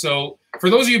models. So for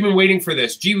those of you who've been waiting for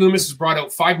this, Loomis has brought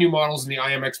out 5 new models in the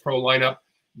IMX Pro lineup.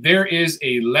 There is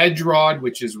a ledge rod,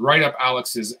 which is right up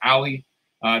Alex's alley.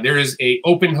 There is a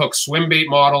open hook swim bait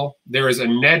model. There is a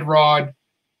Ned rod,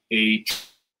 a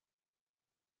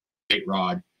bait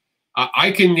rod.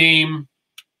 I can name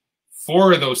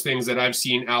 4 of those things that I've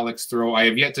seen Alex throw. I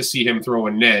have yet to see him throw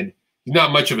a Ned. He's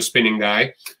not much of a spinning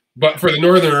guy. But for the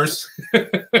Northerners,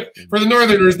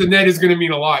 the Ned is going to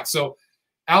mean a lot. So,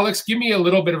 Alex, give me a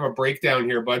little bit of a breakdown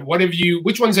here, bud.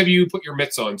 Which ones have you put your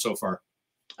mitts on so far?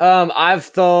 I've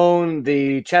thrown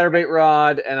the chatterbait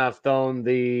rod, and I've thrown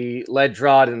the ledge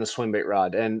rod and the swim bait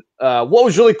rod. And what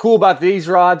was really cool about these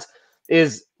rods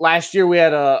is last year we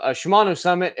had a Shimano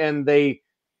summit, and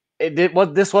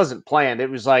this wasn't planned. It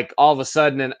was like all of a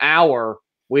sudden an hour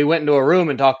we went into a room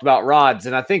and talked about rods.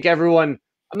 And I think everyone,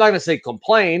 I'm not going to say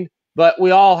complained, but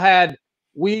we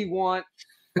want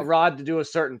a rod to do a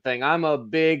certain thing. I'm a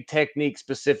big technique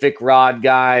specific rod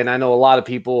guy. And I know a lot of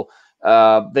people,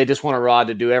 they just want a rod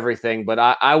to do everything, but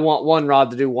I want one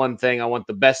rod to do one thing. I want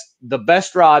the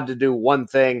best rod to do one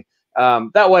thing.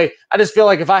 That way, I just feel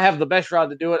like if I have the best rod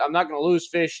to do it, I'm not going to lose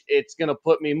fish. It's going to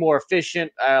put me more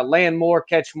efficient, land more,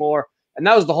 catch more. And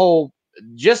that was the whole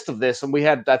gist of this. And we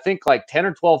had, I think, like 10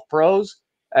 or 12 pros,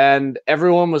 and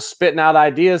everyone was spitting out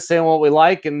ideas, saying what we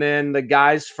like. And then the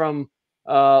guys from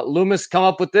Loomis come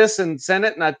up with this and sent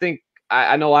it. And I think,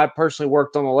 I know I personally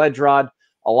worked on the ledge rod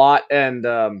a lot.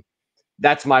 And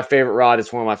that's my favorite rod.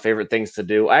 It's one of my favorite things to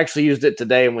do. I actually used it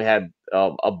today, and we had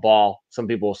a ball. Some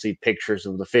people will see pictures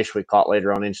of the fish we caught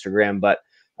later on Instagram. But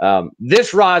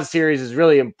this rod series is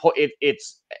really important. It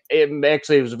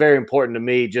was very important to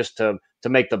me just to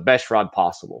make the best rod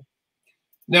possible.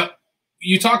 Now,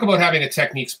 you talk about having a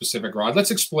technique-specific rod.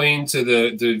 Let's explain to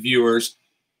the viewers,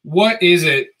 what is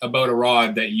it about a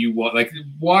rod that you want? Like,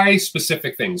 why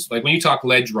specific things? Like when you talk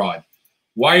ledge rod,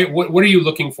 what are you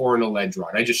looking for in a ledge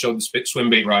rod? I just showed the swim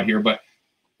bait rod here, but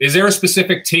is there a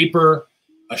specific taper,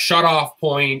 a shut-off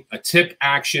point, a tip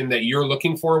action that you're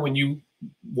looking for when you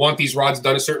want these rods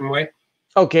done a certain way?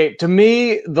 Okay, to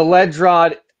me, the ledge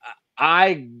rod,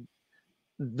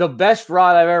 the best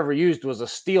rod I've ever used was a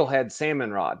steelhead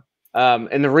salmon rod.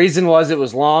 And the reason was it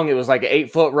was long. It was like an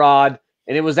 8-foot rod,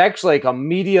 and it was actually like a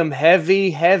medium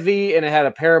heavy, and it had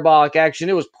a parabolic action.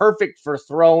 It was perfect for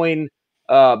throwing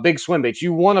big swim baits.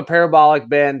 You want a parabolic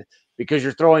bend because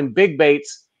you're throwing big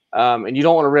baits, and you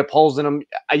don't want to rip holes in them.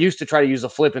 I used to try to use a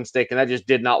flipping stick, and that just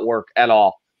did not work at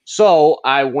all. So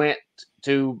I went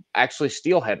to actually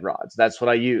steelhead rods. That's what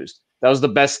I used. That was the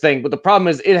best thing. But the problem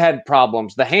is it had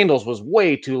problems. The handles was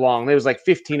way too long. It was like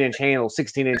 15-inch handles,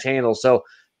 16-inch handles. So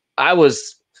I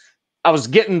was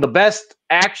getting the best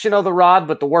action of the rod,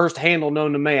 but the worst handle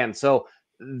known to man. So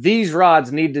these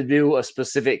rods need to do a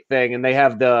specific thing, and they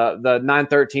have the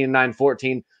 913 and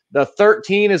 914. The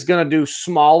 13 is going to do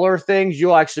smaller things.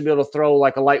 You'll actually be able to throw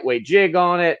like a lightweight jig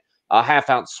on it, a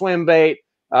 1/2-ounce swim bait.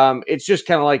 It's just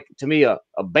kind of like, to me, a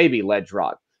baby ledge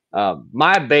rod.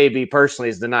 My baby personally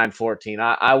is the 914.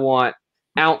 I want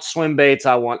ounce swim baits.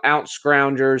 I want ounce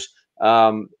scroungers.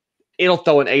 It'll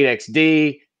throw an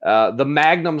 8XD. The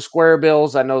Magnum square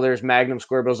bills. I know there's Magnum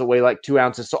square bills that weigh like 2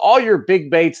 ounces. So all your big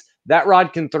baits, that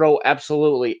rod can throw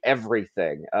absolutely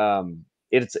everything.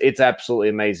 It's absolutely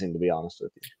amazing, to be honest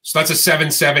with you. So that's a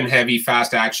 7.7 heavy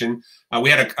fast action. We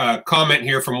had a comment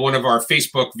here from one of our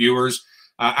Facebook viewers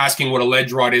asking what a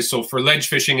ledge rod is. So for ledge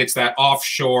fishing, it's that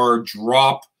offshore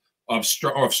drop of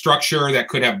structure that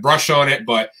could have brush on it,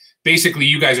 but basically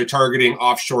you guys are targeting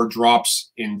offshore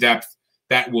drops in depth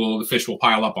that the fish will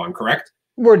pile up on, correct?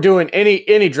 We're doing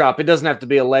any drop. It doesn't have to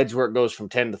be a ledge where it goes from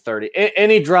 10 to 30.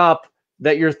 Any drop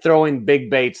that you're throwing big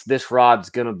baits, this rod's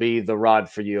going to be the rod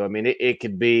for you. I mean, it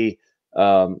could be,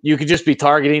 you could just be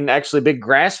targeting actually big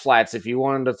grass flats if you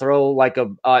wanted to throw like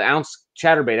an ounce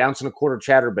chatterbait, ounce and a quarter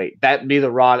chatterbait. That'd be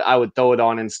the rod I would throw it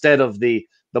on instead of the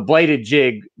bladed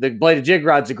jig. The bladed jig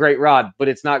rod's a great rod, but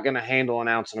it's not going to handle an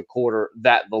ounce and a quarter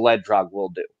that the lead rod will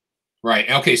do. Right.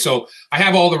 Okay. So I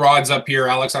have all the rods up here,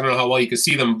 Alex. I don't know how well you can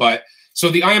see them, but so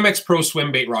the IMX Pro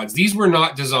swim bait rods, these were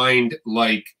not designed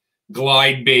like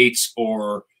glide baits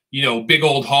or, you know, big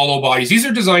old hollow bodies. These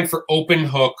are designed for open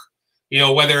hook, you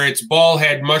know, whether it's ball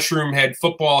head, mushroom head,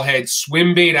 football head,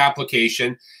 swim bait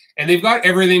application. And they've got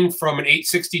everything from an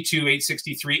 862,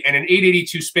 863, and an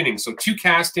 882 spinning. So 2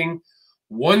 casting,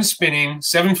 1 spinning,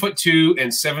 7'2"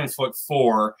 and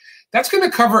 7'4". That's going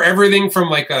to cover everything from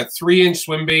like a 3-inch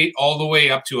swim bait all the way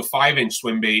up to a 5-inch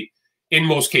swim bait in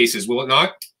most cases, will it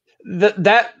not?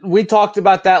 That we talked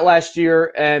about that last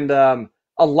year, and a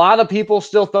lot of people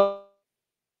still throw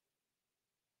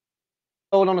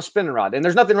it on a spinning rod, and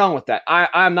there's nothing wrong with that.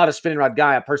 I'm not a spinning rod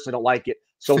guy. I personally don't like it.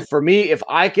 So for me, if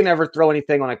I can ever throw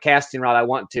anything on a casting rod, I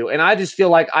want to. And I just feel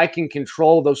like I can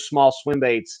control those small swim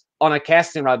baits on a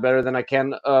casting rod better than I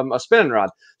can a spinning rod.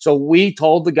 So we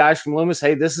told the guys from Loomis,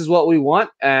 hey, this is what we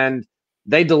want. And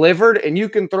they delivered. And you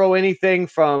can throw anything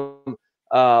from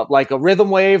like a rhythm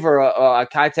wave or a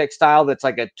Kitech style that's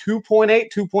like a 2.8,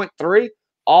 2.3,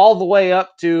 all the way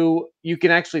up to you can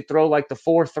actually throw like the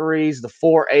 4.3s, the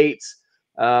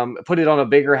 4.8s, put it on a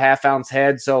bigger half-ounce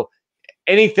head. So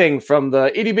anything from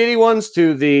the itty-bitty ones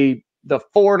to the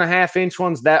 4.5-inch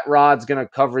ones, that rod's going to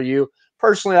cover you.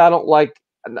 Personally, I don't like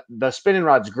the spinning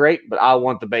rod's great, but I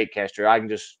want the bait caster. I can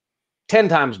just 10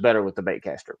 times better with the bait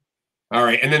caster. All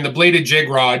right. And then the bladed jig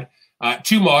rod,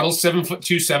 2 models,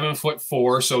 7'2",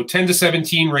 7'4", so 10 to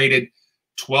 17 rated,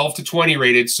 12 to 20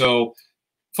 rated. So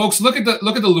folks, look at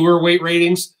the lure weight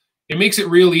ratings. It makes it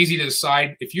real easy to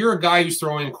decide if you're a guy who's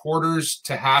throwing quarters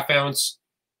to half-ounce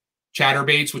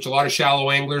chatterbaits, which a lot of shallow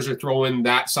anglers are throwing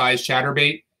that size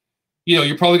chatterbait, you know,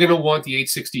 you're probably going to want the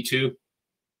 862.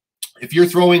 If you're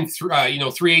throwing,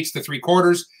 3/8 to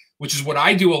 3/4, which is what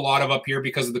I do a lot of up here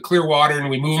because of the clear water and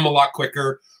we move them a lot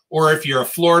quicker, or if you're a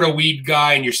Florida weed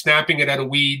guy and you're snapping it out of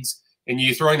weeds and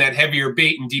you're throwing that heavier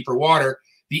bait in deeper water,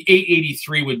 the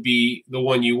 883 would be the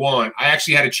one you want. I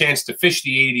actually had a chance to fish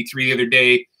the 883 the other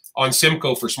day on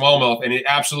Simcoe for smallmouth, and it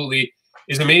absolutely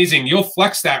is amazing. You'll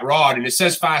flex that rod, and it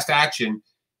says fast action.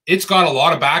 It's got a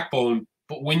lot of backbone,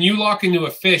 but when you lock into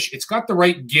a fish, it's got the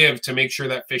right give to make sure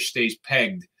that fish stays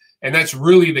pegged. And that's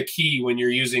really the key when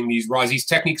you're using these rods, these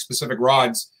technique-specific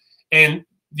rods. And,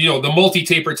 you know, the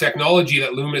multi-taper technology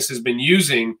that Loomis has been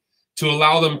using to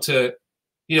allow them to,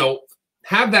 you know,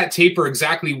 have that taper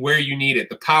exactly where you need it.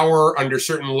 The power under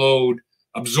certain load,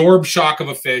 absorb shock of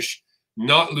a fish,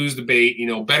 not lose the bait, you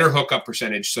know, better hookup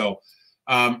percentage. So,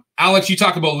 Alex, you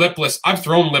talk about lipless. I've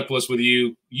thrown lipless with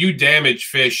you. You damage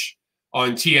fish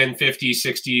on TN 50s,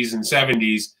 60s, and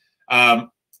 70s.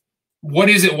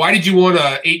 What is it? Why did you want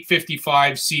a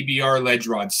 855 CBR ledge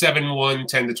rod, 7'1",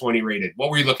 10 to 20 rated? What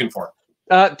were you looking for?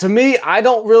 To me, I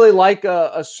don't really like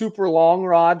a super long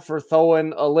rod for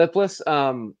throwing a lipless.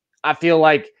 I feel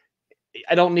like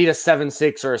I don't need a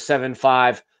 7.6 or a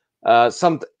 7.5.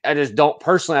 I just don't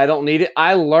personally. I don't need it.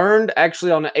 I learned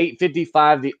actually on the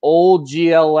 855, the old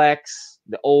GLX,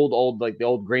 the old like the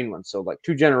old green one. So like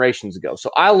 2 generations ago.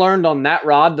 So I learned on that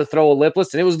rod to throw a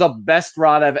lipless, and it was the best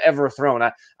rod I've ever thrown.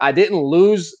 I didn't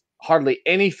lose hardly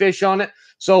any fish on it.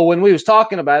 So when we was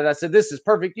talking about it, I said, this is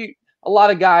perfect. A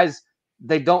lot of guys,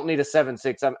 they don't need a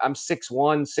 7.6. I'm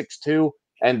 6'1", 6'2",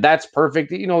 and that's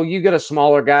perfect. You know, you get a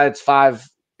smaller guy that's 5'8",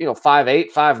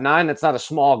 5'9". That's not a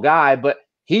small guy, but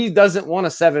he doesn't want a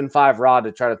 7.5 rod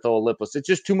to try to throw a lipless. It's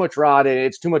just too much rod, and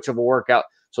it's too much of a workout.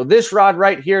 So this rod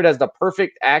right here, it has the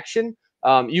perfect action.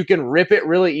 You can rip it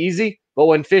really easy, but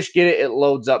when fish get it, it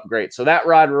loads up great. So that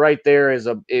rod right there is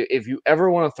if you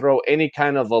ever want to throw any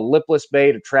kind of a lipless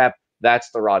bait, a trap,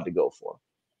 that's the rod to go for.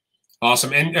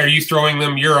 Awesome. And are you throwing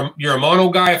them? You're a mono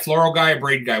guy, a fluoro guy, a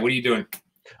braid guy. What are you doing?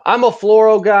 I'm a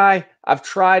fluoro guy. I've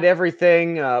tried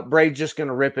everything. Braid's just going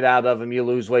to rip it out of him. You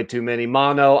lose way too many.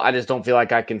 Mono, I just don't feel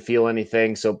like I can feel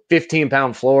anything. So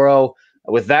 15-pound fluoro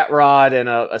with that rod and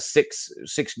a six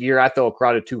gear. I throw a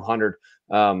Corrado 200.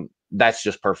 That's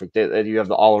just perfect. You have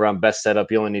the all-around best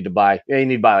setup. You only need to buy. You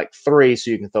need to buy like 3,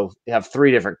 so you can have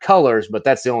 3 different colors. But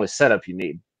that's the only setup you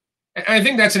need. And I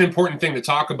think that's an important thing to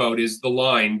talk about is the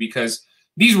line, because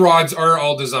these rods are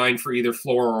all designed for either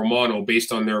fluoro or mono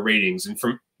based on their ratings and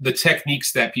from the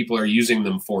techniques that people are using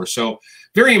them for. So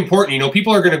very important. You know,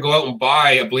 people are going to go out and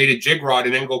buy a bladed jig rod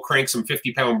and then go crank some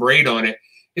 50-pound braid on it.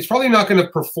 it's probably not going to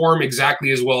perform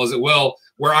exactly as well as it will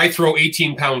where I throw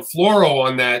 18-pound fluoro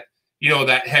on that, you know,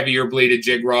 that heavier bladed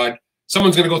jig rod.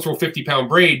 Someone's going to go throw 50-pound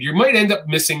braid. You might end up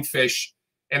missing fish,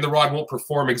 and the rod won't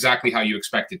perform exactly how you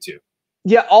expect it to.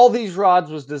 Yeah, all these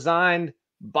rods was designed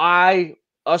by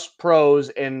us pros,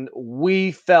 and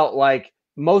we felt like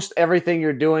most everything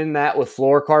you're doing that with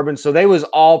fluorocarbon. So they was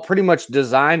all pretty much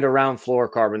designed around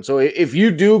fluorocarbon. So if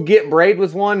you do get braid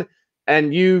with one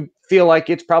and you feel like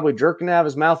it's probably jerking out of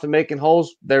his mouth and making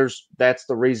holes, that's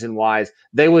the reason why.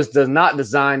 They was not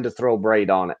designed to throw braid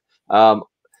on it.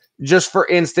 Just for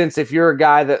instance, if you're a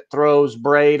guy that throws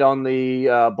braid on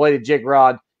the bladed jig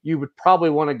rod, you would probably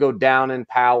want to go down in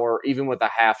power, even with a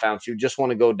 1/2 ounce. You just want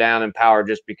to go down in power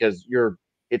just because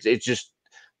it's just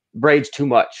braid's too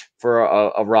much for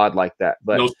a rod like that.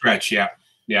 But no stretch, yeah.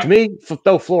 To me,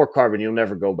 throw fluorocarbon, you'll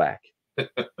never go back.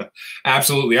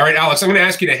 Absolutely. All right, Alex, I'm going to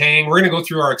ask you to hang. We're going to go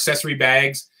through our accessory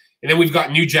bags, and then we've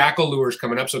got new Jackall lures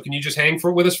coming up. So can you just hang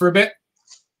with us for a bit?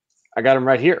 I got them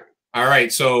right here. All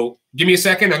right, so give me a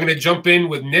second. I'm going to jump in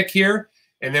with Nick here,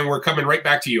 and then we're coming right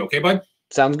back to you. Okay, bud?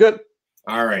 Sounds good.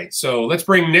 All right, so let's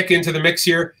bring Nick into the mix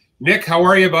here. Nick, how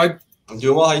are you, bud? I'm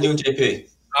doing well. How you doing, JP?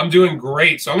 I'm doing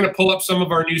great. So I'm going to pull up some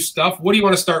of our new stuff. What do you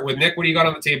want to start with, Nick? What do you got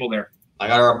on the table there? I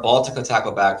got our Baltica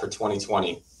tackle bag for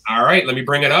 2020. All right, let me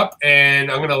bring it up,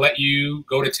 and I'm going to let you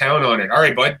go to town on it. All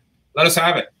right, bud, let us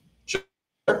have it. Sure.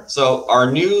 So our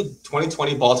new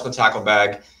 2020 Baltica tackle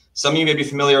bag, some of you may be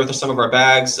familiar with some of our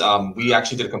bags. We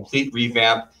actually did a complete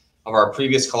revamp of our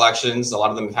previous collections. A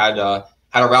lot of them have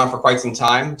had around for quite some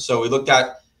time. So we looked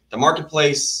at the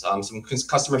marketplace, some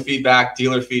customer feedback,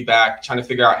 dealer feedback, trying to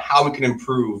figure out how we can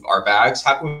improve our bags,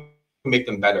 how can we make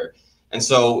them better. And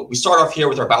so we start off here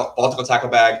with our Baltica tackle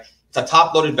bag. It's a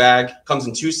top-loaded bag, comes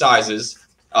in 2 sizes.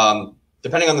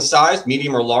 Depending on the size,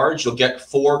 medium or large, you'll get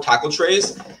 4 tackle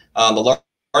trays. The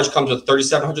large comes with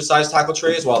 3,700 size tackle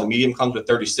trays, while the medium comes with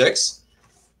 36.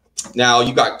 Now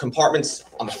you've got compartments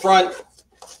on the front,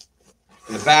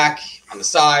 in the back, on the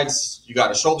sides. You got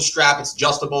a shoulder strap, it's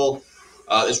adjustable.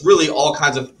 There's really all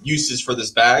kinds of uses for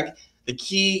this bag. The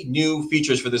key new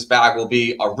features for this bag will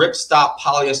be a ripstop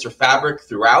polyester fabric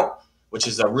throughout, which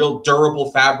is a real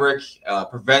durable fabric,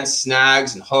 prevents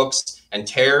snags and hooks and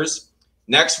tears.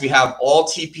 Next, we have all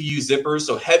TPU zippers,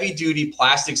 so heavy duty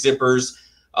plastic zippers,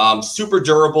 super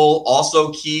durable,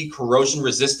 also key corrosion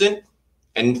resistant.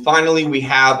 And finally, we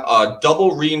have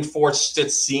double reinforced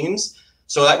stitch seams.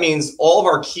 So that means all of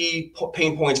our key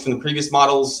pain points from the previous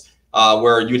models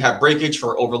where you'd have breakage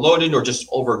for overloaded or just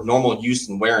over normal use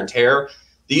and wear and tear.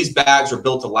 These bags are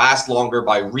built to last longer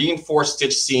by reinforced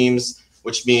stitch seams,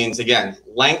 which means, again,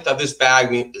 length of this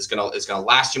bag is gonna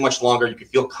last you much longer. You can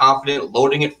feel confident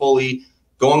loading it fully,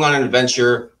 going on an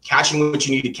adventure, catching what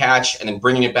you need to catch, and then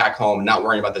bringing it back home and not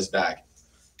worrying about this bag.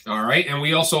 All right, and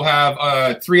we also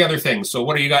have 3 other things. So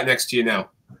what do you got next to you now?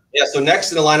 Yeah, so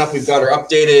next in the lineup, we've got our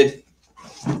updated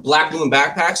Black Loom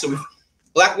backpacks. So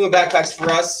Black Loom backpacks for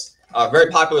us,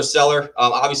 very popular seller.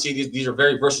 Obviously, these are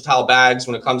very versatile bags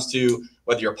when it comes to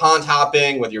whether you're pond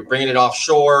hopping, whether you're bringing it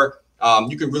offshore.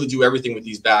 You can really do everything with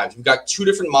these bags. We've got 2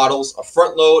 different models, a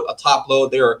front load, a top load.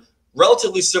 They are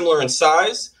relatively similar in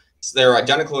size. So they're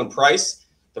identical in price.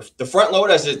 The front load,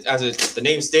 as the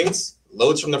name states,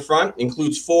 loads from the front,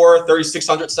 includes 4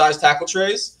 3,600 size tackle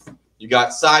trays. You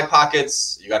got side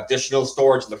pockets, you got additional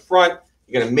storage in the front.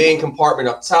 You got a main compartment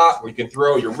up top where you can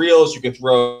throw your reels, you can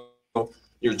throw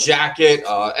your jacket,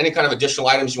 any kind of additional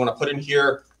items you want to put in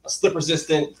here. A slip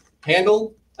resistant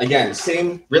handle. Again,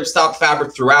 same ripstop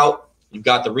fabric throughout. You've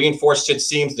got the reinforced stitch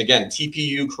seams, and again,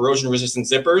 TPU corrosion resistant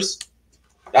zippers.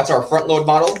 That's our front load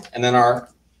model. And then our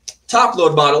top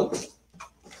load model,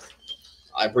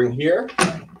 I bring here.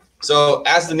 So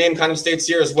as the name kind of states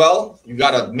here as well, you've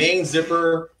got a main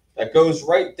zipper that goes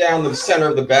right down the center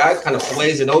of the bag, kind of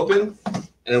fillets it open.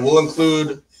 And it will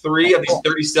include 3 of these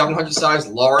 3,700 size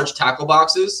large tackle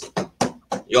boxes.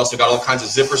 You also got all kinds of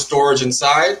zipper storage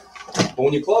inside. But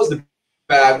when you close the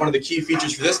bag, one of the key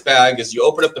features for this bag is you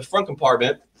open up the front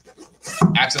compartment,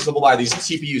 accessible by these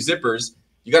TPU zippers.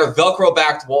 You got a Velcro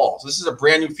backed wall. So this is a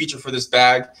brand new feature for this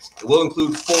bag. It will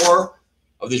include 4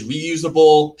 of these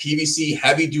reusable PVC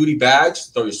heavy duty bags.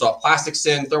 Throw your soft plastics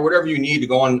in, throw whatever you need to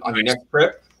go on your next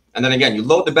trip. And then again, you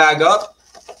load the bag up,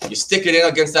 you stick it in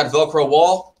against that Velcro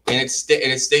wall, and it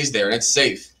stays there, and it's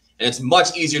safe. And it's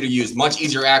much easier to use, much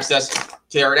easier access.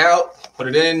 Tear it out, put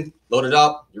it in, load it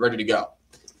up, you're ready to go.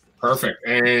 Perfect.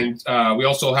 And we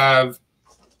also have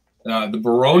the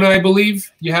Barona, I believe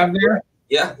you have there.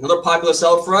 Yeah, another popular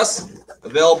seller for us.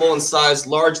 Available in size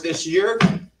large this year.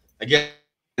 Again,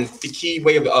 the key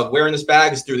way of wearing this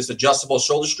bag is through this adjustable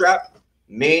shoulder strap.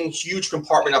 main huge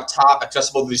compartment up top,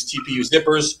 accessible to these TPU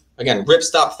zippers. Again,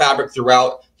 ripstop fabric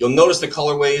throughout. You'll notice the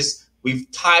colorways. We've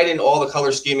tied in all the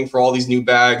color scheming for all these new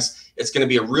bags. It's going to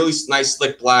be a really nice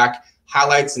slick black,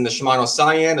 highlights in the Shimano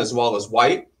cyan as well as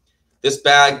white. This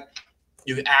bag,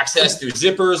 you have access through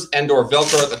zippers and/or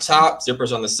Velcro at the top,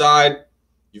 zippers on the side.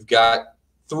 You've got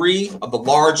 3 of the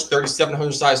large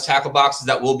 3,700 size tackle boxes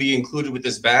that will be included with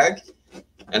this bag.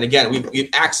 And again, we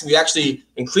actually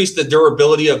increased the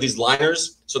durability of these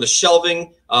liners. So the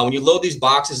shelving, when you load these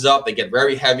boxes up, they get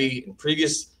very heavy. In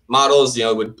previous models, you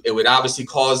know, it would obviously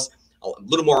cause a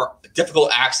little more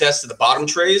difficult access to the bottom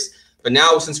trays. But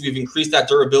now, since we've increased that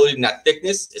durability and that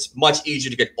thickness, it's much easier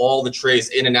to get all the trays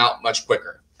in and out much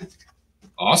quicker.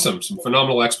 Awesome. Some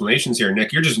phenomenal explanations here,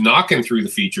 Nick. You're just knocking through the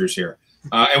features here.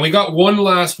 And we got one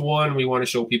last one we want to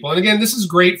show people. And again, this is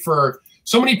great for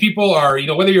so many people are, you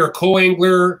know, whether you're a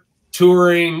co-angler,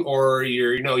 touring, or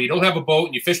you're, you know, you don't have a boat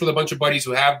and you fish with a bunch of buddies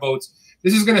who have boats.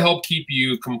 This is going to help keep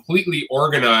you completely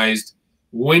organized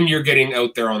when you're getting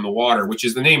out there on the water, which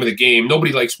is the name of the game.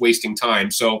 Nobody likes wasting time.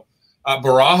 So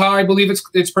Baraha, I believe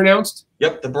it's pronounced.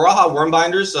 Yep, the Baraha worm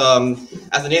binders.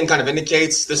 As the name kind of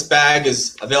indicates, this bag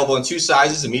is available in 2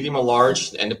 sizes, a medium or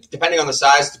large. And depending on the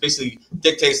size, it basically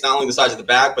dictates not only the size of the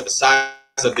bag, but the size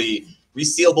of the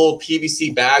resealable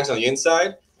PVC bags on the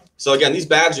inside. So again, these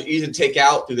bags are easy to take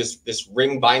out through this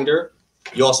ring binder.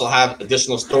 You also have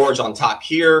additional storage on top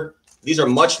here. These are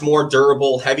much more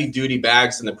durable, heavy-duty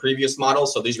bags than the previous model.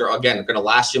 So these are, again, going to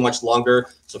last you much longer.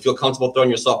 So feel comfortable throwing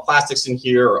your soft plastics in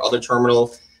here or other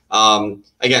terminal.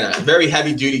 Again, a very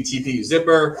heavy-duty TPU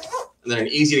zipper, and then an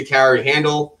easy-to-carry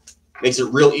handle. Makes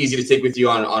it real easy to take with you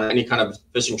on any kind of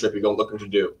fishing trip you're looking to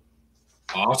do.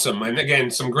 Awesome. And again,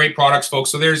 some great products,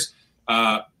 folks. So there's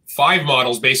 5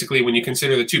 models, basically, when you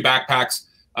consider the 2 backpacks.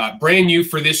 Brand new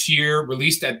for this year,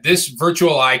 released at this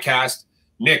virtual ICAST.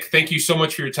 Nick, thank you so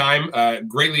much for your time.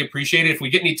 Greatly appreciate it. If we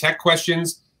get any tech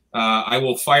questions, I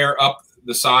will fire up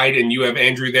the side, and you have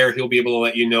Andrew there. He'll be able to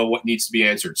let you know what needs to be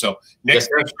answered. So, Nick, yes,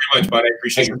 thanks very much, bud. I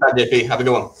appreciate it. JP. Have a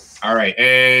good one. All right.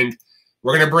 And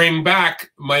we're going to bring back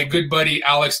my good buddy,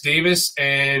 Alex Davis,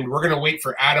 and we're going to wait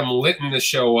for Adam Litton to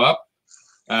show up.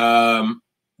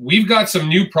 We've got some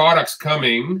new products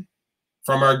coming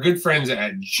from our good friends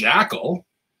at Jackall.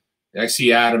 I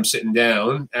see Adam sitting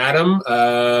down. Adam,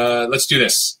 let's do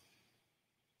this.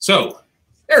 So,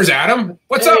 there's Adam.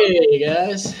 What's up? Hey,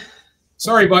 guys.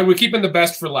 Sorry, bud. We're keeping the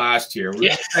best for last here. We're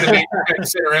going to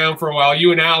sit around for a while.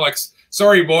 You and Alex.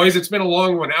 Sorry, boys. It's been a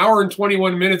long one. Hour and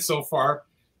 21 minutes so far.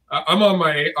 I'm on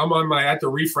my at the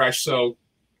refresh. So,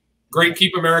 great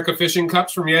Keep America fishing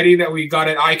cups from Yeti that we got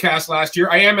at ICAST last year.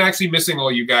 I am actually missing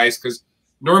all you guys because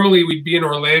normally we'd be in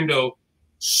Orlando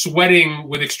sweating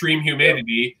with extreme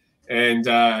humidity. And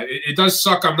it does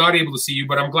suck I'm not able to see you,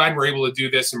 but I'm glad we're able to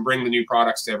do this and bring the new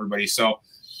products to everybody. So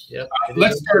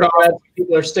let's start off.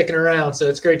 People are sticking around, so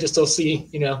it's great to still see,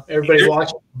 you know, everybody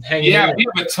watching, hanging Yeah, in. we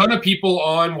have a ton of people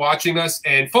on watching us.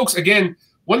 And folks, again,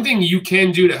 one thing you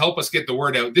can do to help us get the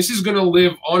word out, this is going to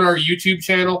live on our YouTube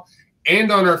channel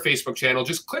and on our Facebook channel.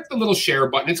 Just click the little share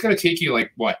button. It's going to take you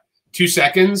like, what, 2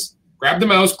 seconds? Grab the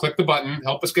mouse, click the button,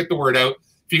 help us get the word out.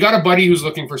 If you got a buddy who's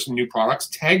looking for some new products,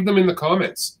 tag them in the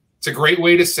comments. It's a great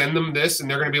way to send them this, and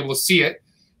they're going to be able to see it.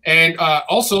 And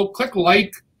also, click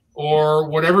like or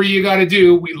whatever you got to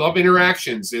do. We love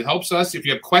interactions. It helps us. If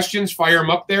you have questions, fire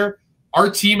them up there. Our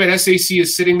team at SAC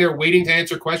is sitting there waiting to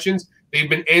answer questions. They've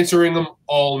been answering them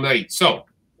all night. So,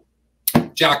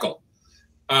 Jackall.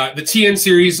 The TN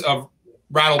series of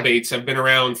rattle baits have been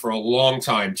around for a long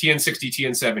time. TN60,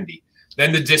 TN70.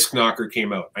 Then the Disc Knocker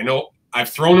came out. I know I've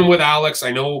thrown them with Alex. I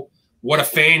know what a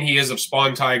fan he is of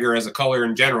Spawn Tiger as a color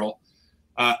in general.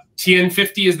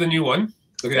 TN50 is the new one.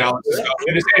 Look at Alex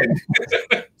in his hand.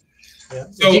 Yeah.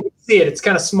 So, you can see it. It's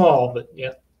kind of small, but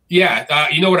yeah. Yeah.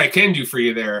 You know what I can do for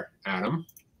you there, Adam?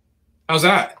 How's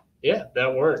that? Yeah,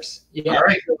 that works. Yeah. All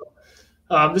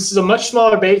right. This is a much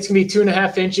smaller bait. It's going to be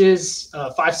 2.5 inches,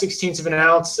 5/16 of an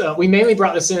ounce. We mainly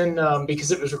brought this in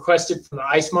because it was requested from the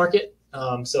ice market.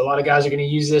 So a lot of guys are going to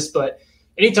use this, but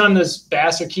anytime those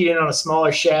bass are keyed in on a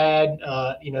smaller shad,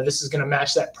 you know, this is going to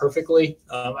match that perfectly.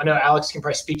 I know Alex can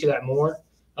probably speak to that more.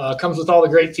 Comes with all the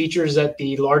great features that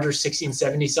the larger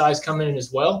 1670 size come in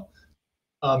as well.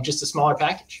 Just a smaller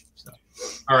package. So.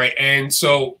 All right. And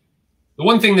so the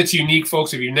one thing that's unique,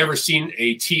 folks, if you've never seen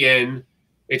a TN,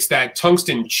 it's that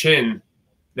tungsten chin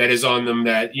that is on them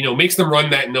that, you know, makes them run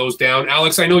that nose down.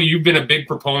 Alex, I know you've been a big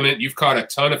proponent. You've caught a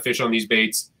ton of fish on these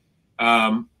baits.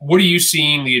 What are you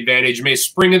seeing the advantage? Maybe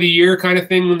spring of the year kind of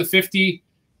thing when the 50,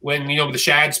 when, you know, the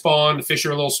shad spawn, the fish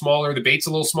are a little smaller, the bait's a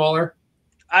little smaller?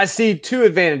 I see two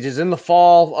advantages in the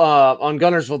fall on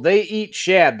Gunnersville. They eat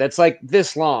shad that's like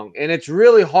this long, and it's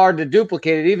really hard to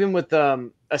duplicate it. Even with a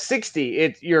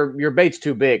 60, your bait's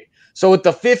too big. So with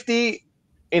the 50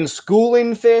 in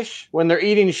schooling fish, when they're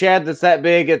eating shad that's that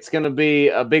big, it's going to be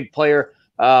a big player.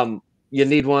 You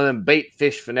need one of them bait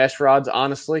fish finesse rods,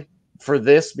 honestly, for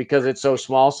this because it's so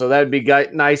small. So that'd be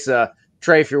nice.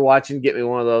 Trey, if you're watching, get me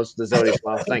one of those. The Zodiac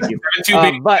smile. Thank you.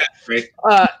 But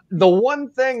the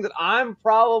one thing that I'm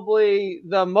probably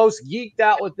the most geeked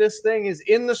out with this thing is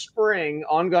in the spring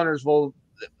on Gunnersville,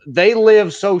 they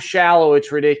live so shallow,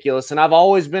 it's ridiculous. And I've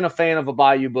always been a fan of a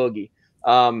Bayou Boogie.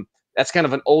 That's kind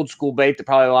of an old school bait that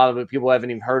probably a lot of people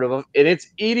haven't even heard of. And it's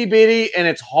itty bitty and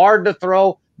it's hard to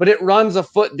throw, but it runs a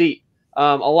foot deep.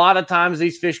 A lot of times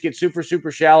these fish get super,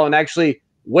 super shallow. And actually,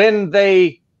 when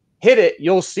they hit it,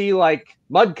 you'll see like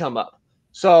mud come up.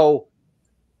 So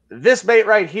this bait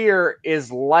right here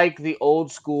is like the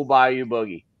old school Bayou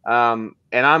Boogie. And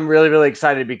I'm really, really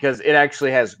excited because it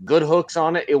actually has good hooks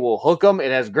on it. It will hook them.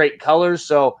 It has great colors.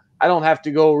 So I don't have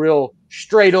to go real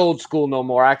straight old school no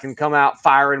more. I can come out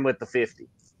firing with the 50.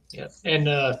 Yeah.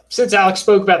 And since Alex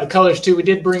spoke about the colors too, we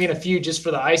did bring in a few just for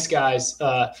the ice guys.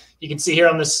 You can see here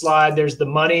on this slide, there's the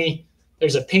Money,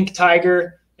 there's a Pink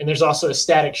Tiger, and there's also a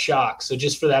Static Shock. So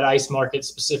just for that ice market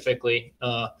specifically,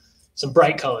 some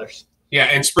bright colors. Yeah,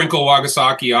 and Sprinkle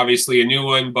Wagasaki, obviously a new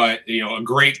one, but a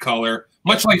great color.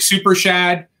 Much like Super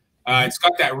Shad, it's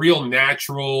got that real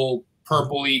natural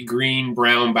purpley green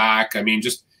brown back. I mean,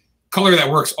 just color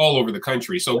that works all over the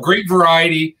country. So great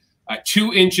variety.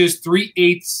 2 inches,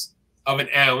 3/8 of an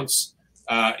ounce.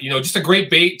 Just a great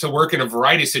bait to work in a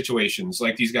variety of situations,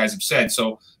 like these guys have said.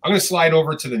 So I'm going to slide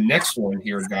over to the next one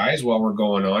here, guys, while we're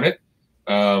going on it.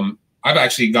 I've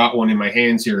actually got one in my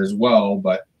hands here as well,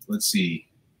 but let's see.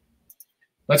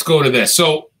 Let's go to this.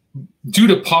 So due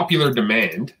to popular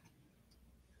demand,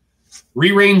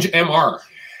 Re-Range MR.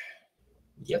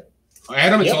 Yep.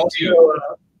 Adam, it's all to you.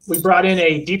 So, we brought in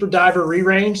a deeper diver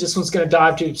Re-Range. This one's going to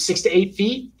dive to 6 to 8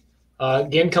 feet.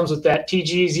 Again, comes with that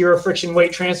TG zero friction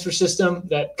weight transfer system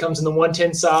that comes in the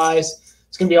 110 size.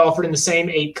 It's going to be offered in the same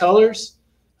 8 colors.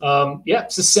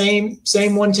 It's the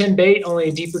same 110 bait, only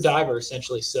a deeper diver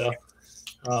essentially. So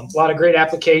a lot of great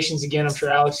applications. Again, I'm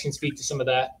sure Alex can speak to some of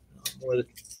that, or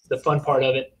the fun part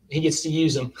of it. He gets to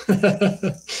use them.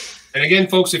 And again,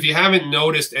 folks, if you haven't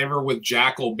noticed ever with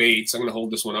Jackall baits, I'm going to hold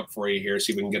this one up for you here,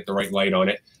 see if we can get the right light on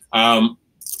it.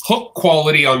 Hook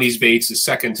quality on these baits is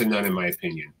second to none, in my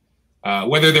opinion.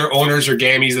 Whether they're owners or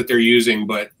gammies that they're using,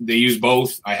 but they use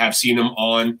both. I have seen them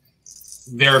on.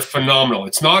 They're phenomenal.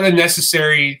 It's not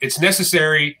necessary, I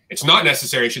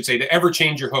should say, to ever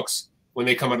change your hooks when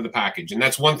they come out of the package. And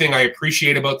that's one thing I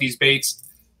appreciate about these baits.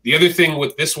 The other thing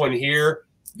with this one here,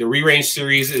 the Re-Range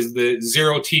series, is the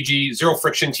zero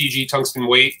friction TG tungsten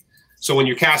weight. So when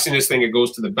you're casting this thing, it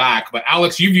goes to the back. But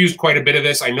Alex, you've used quite a bit of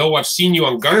this. I know I've seen you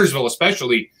on Gunnersville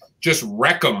especially just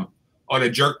wreck them on a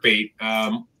jerkbait.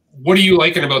 What are you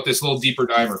liking about this little deeper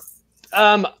diver?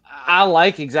 I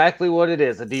like exactly what it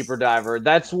is, a deeper diver.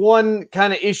 That's one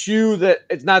kind of issue that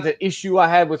it's not the issue I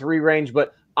had with Re-Range,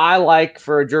 but I like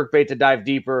for a jerkbait to dive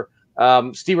deeper.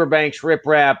 Steamer Banks,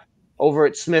 Riprap, over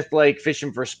at Smith Lake,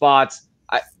 fishing for spots.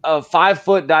 A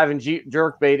 5-foot diving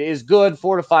jerkbait is good.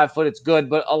 4 to 5 foot, it's good.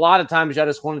 But a lot of times I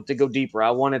just want it to go deeper.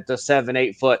 I want it to 7,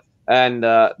 8 foot. And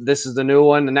this is the new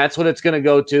one, and that's what it's going to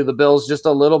go to. The bill's just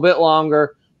a little bit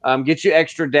longer, get you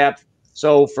extra depth.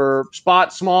 So for spot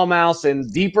smallmouths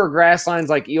and deeper grass lines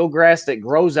like eelgrass that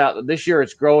grows out, this year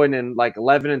it's growing in like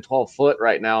 11 and 12 foot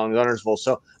right now in Gunnersville.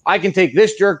 So I can take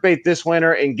this jerkbait this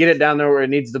winter and get it down there where it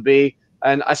needs to be.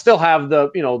 And I still have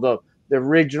the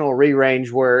original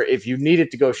Re-Range where if you need it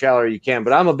to go shallower, you can.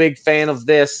 But I'm a big fan of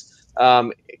this.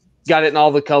 Got it in all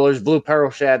the colors. Blue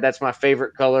Pearl Shad, that's my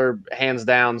favorite color, hands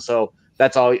down. So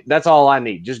that's all I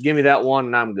need. Just give me that one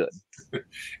and I'm good.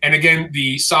 And again,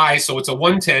 the size, so it's a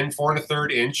 110, 4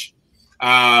 1/3 inch.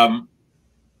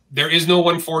 There is no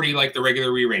 140 like the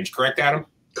regular Re-Range, correct, Adam?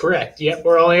 Correct. Yep.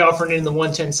 We're only offering it in the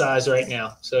 110 size right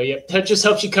now. So, yep, that just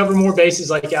helps you cover more bases.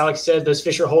 Like Alex said, those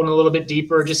fish are holding a little bit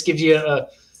deeper. Just gives you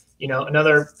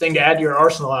another thing to add to your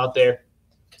arsenal out there.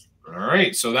 All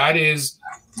right. So that is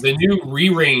the new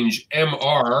Re-Range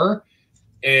MR.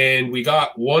 And we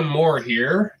got one more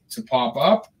here to pop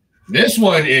up. This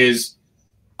one is,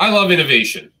 I love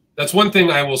innovation. That's one thing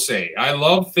I will say. I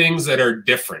love things that are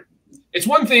different. It's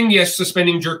one thing, yes,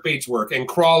 suspending jerkbaits work and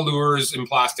crawl lures and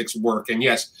plastics work. And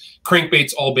yes,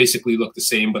 crankbaits all basically look the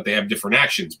same, but they have different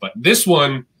actions. But this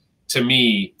one, to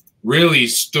me, really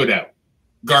stood out.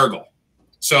 Gargle.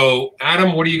 So,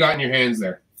 Adam, what do you got in your hands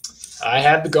there? I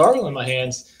have the Gargle in my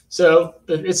hands. So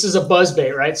this is a buzz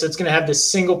bait, right? So it's going to have this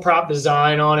single prop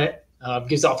design on it.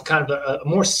 Gives off kind of a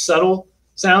more subtle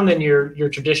sound than your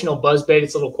traditional buzz bait.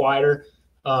 It's a little quieter,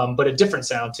 but a different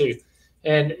sound too.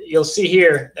 And you'll see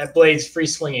here that blade's free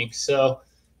swinging. So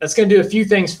that's going to do a few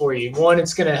things for you. One,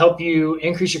 it's going to help you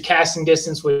increase your casting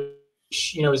distance, which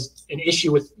is an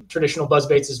issue with traditional buzz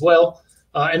baits as well.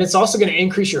 And it's also going to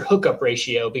increase your hookup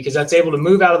ratio because that's able to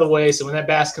move out of the way. So when that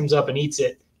bass comes up and eats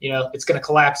it, it's going to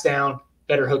collapse down,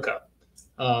 better hookup.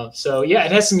 So yeah,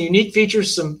 it has some unique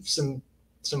features,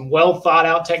 some well thought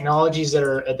out technologies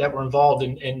that were involved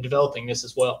in developing this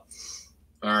as well.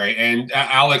 All right, and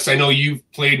Alex, I know you've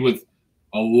played with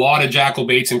a lot of Jackall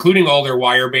baits, including all their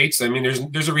wire baits. I mean,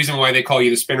 there's a reason why they call you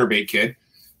the spinner bait kid.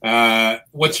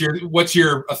 What's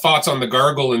your thoughts on the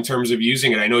Gargle in terms of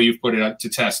using it? I know you've put it up to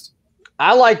test.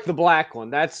 I like the black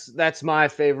one. That's my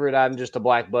favorite. I'm just a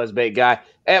black buzzbait guy.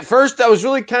 At first, I was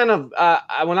really kind of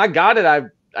when I got it,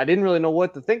 I didn't really know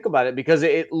what to think about it because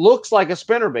it looks like a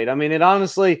spinnerbait. I mean,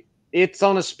 it's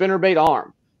on a spinnerbait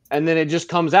arm, and then it just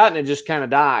comes out and it just kind of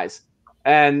dies.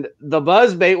 And the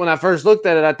buzzbait, when I first looked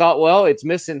at it, I thought, well, it's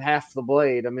missing half the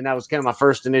blade. I mean, that was kind of my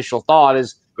first initial thought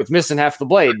is it's missing half the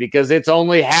blade because it's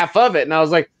only half of it. And I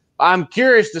was like, I'm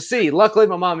curious to see. Luckily,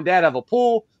 my mom and dad have a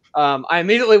pool. I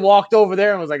immediately walked over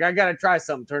there and was like, I got to try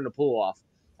something, turn the pool off.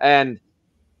 And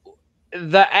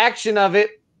the action of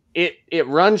it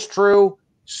runs true.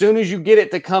 Soon as you get it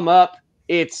to come up,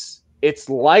 it's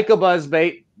like a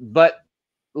buzzbait, but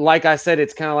like I said,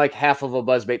 it's kind of like half of a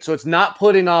buzzbait. So it's not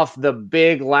putting off the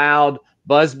big, loud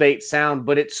buzzbait sound,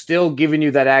 but it's still giving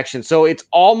you that action. So it's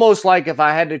almost like if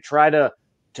I had to try to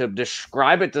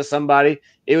describe it to somebody,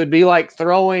 it would be like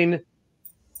throwing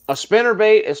a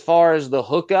spinnerbait as far as the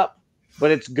hookup,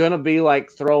 but it's going to be like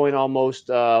throwing almost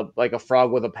like a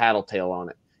frog with a paddle tail on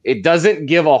it. It doesn't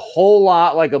give a whole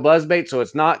lot like a buzzbait, so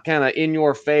it's not kind of in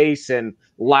your face and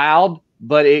loud,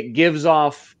 but it gives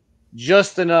off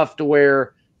just enough to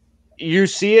where you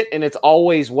see it and it's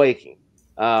always waking.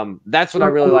 That's what I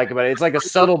really like about it. It's like a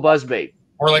subtle buzzbait.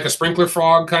 Or like a sprinkler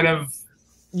frog kind of?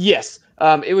 Yes.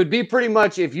 It would be pretty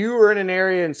much if you were in an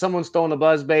area and someone's throwing a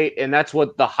buzzbait and that's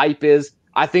what the hype is,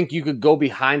 I think you could go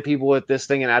behind people with this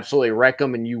thing and absolutely wreck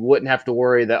them, and you wouldn't have to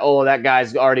worry that, oh, that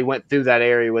guy's already went through that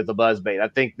area with the buzzbait. I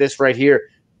think this right here,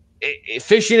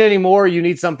 fishing anymore, you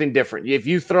need something different. If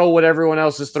you throw what everyone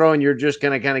else is throwing, you're just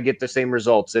going to kind of get the same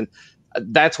results. And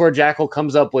that's where Jackall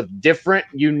comes up with different,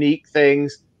 unique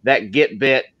things that get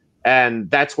bit.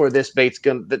 And that's where this bait's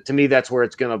going to, to me, that's where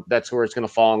it's going to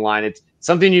fall in line. It's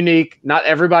something unique. Not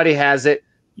everybody has it.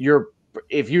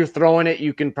 If you're throwing it,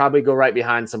 you can probably go right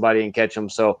behind somebody and catch them.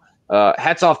 So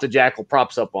hats off to Jackall,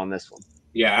 props up on this one.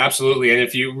 Yeah, absolutely. And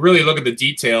if you really look at the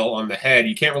detail on the head,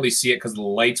 you can't really see it because of the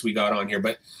lights we got on here,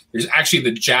 but there's actually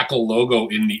the Jackall logo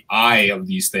in the eye of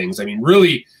these things. I mean,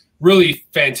 really, really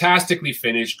fantastically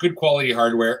finished, good quality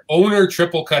hardware, owner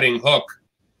triple cutting hook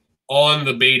on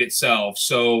the bait itself.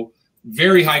 So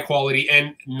very high quality,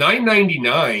 and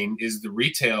 $9.99 is the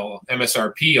retail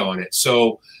MSRP on it.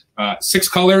 So 6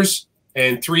 colors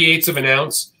and 3/8 of an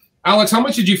ounce. Alex, how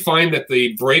much did you find that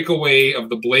the breakaway of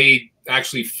the blade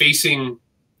actually facing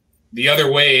the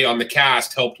other way on the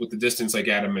cast helped with the distance like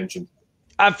Adam mentioned?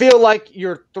 I feel like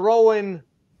you're throwing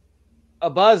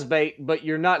a buzzbait, but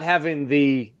you're not having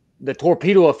the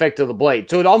torpedo effect of the blade.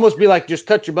 So it'd almost be like just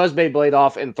cut your buzzbait blade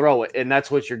off and throw it, and that's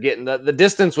what you're getting. The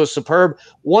distance was superb.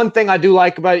 One thing I do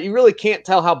like about it, you really can't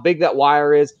tell how big that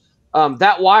wire is.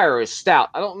 That wire is stout.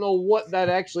 I don't know what that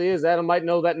actually is. Adam might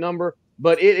know that number,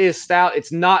 but it is stout.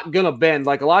 It's not going to bend.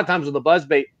 Like a lot of times with the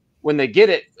buzzbait, when they get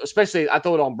it, especially I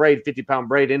throw it on braid, 50-pound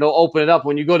braid, and it'll open it up.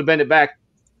 When you go to bend it back,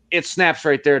 it snaps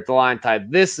right there at the line type.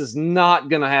 This is not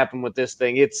going to happen with this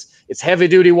thing. It's heavy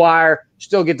duty wire.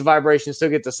 Still get the vibration, still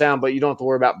get the sound, but you don't have to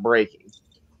worry about breaking.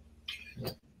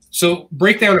 So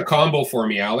break down a combo for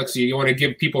me, Alex. You want to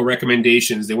give people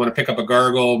recommendations. They want to pick up a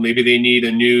Gargle. Maybe they need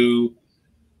a new,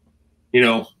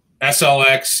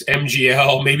 SLX,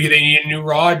 MGL. Maybe they need a new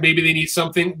rod. Maybe they need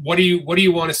something. What do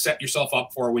you want to set yourself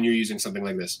up for when you're using something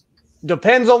like this?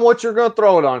 Depends on what you're going to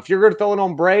throw it on. If you're going to throw it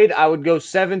on braid, I would go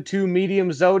 7.2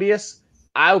 medium Zodius.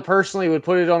 I personally would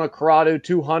put it on a Corrado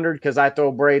 200 because I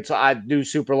throw braid, so I do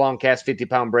super long cast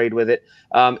 50-pound braid with it.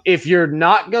 If you're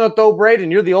not going to throw braid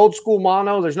and you're the old school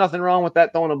mono, there's nothing wrong with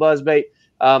that throwing a buzzbait.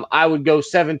 I would go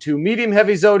 7.2 medium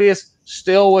heavy Zodius,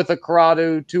 still with a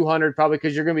Corrado 200 probably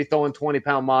because you're going to be throwing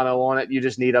 20-pound mono on it. You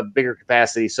just need a bigger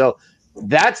capacity. So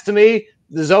that's, to me,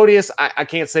 the Zodius, I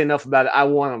can't say enough about it. I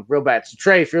want them real bad. So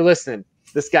Trey, if you're listening,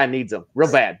 this guy needs them real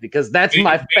bad because that's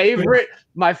my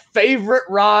favorite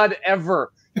rod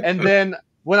ever. And then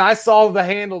when I saw the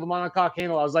handle, the monocoque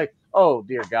handle, I was like, Oh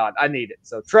dear God, I need it.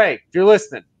 So Trey, if you're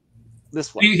listening,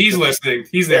 this way. He's listening.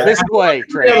 He's there. This way,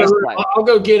 Trey. This way. I'll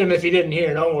go get him if he didn't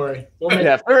hear. Don't worry.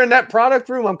 Yeah, if they're in that product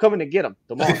room, I'm coming to get them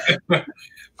tomorrow.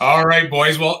 All right,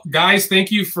 boys. Well, guys, thank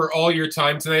you for all your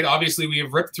time tonight. Obviously, we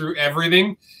have ripped through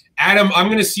everything. Adam, I'm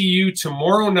going to see you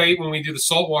tomorrow night when we do the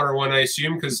saltwater one, I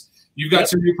assume, because you've got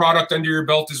some new product under your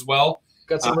belt as well.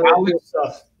 Got some really cool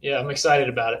stuff. Yeah, I'm excited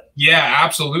about it. Yeah,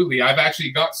 absolutely. I've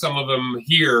actually got some of them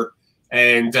here,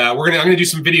 and I'm gonna do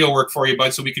some video work for you,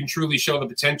 bud, so we can truly show the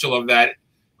potential of that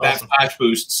flash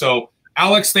boost. So,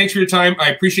 Alex, thanks for your time. I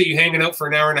appreciate you hanging out for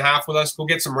an hour and a half with us. Go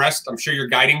get some rest. I'm sure you're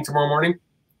guiding tomorrow morning.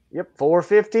 Yep,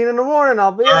 4:15 in the morning.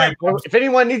 I'll be right. If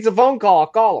anyone needs a phone call, I'll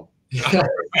call them. All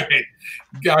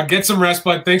right. Get some rest,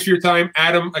 bud. Thanks for your time.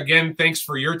 Adam, again, thanks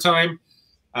for your time.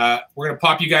 We're going to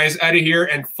pop you guys out of here.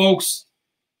 And, folks,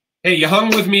 hey, you hung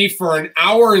with me for an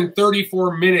hour and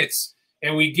 34 minutes,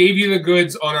 and we gave you the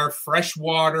goods on our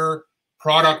Freshwater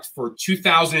product for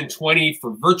 2020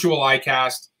 for virtual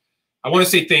ICAST. I want to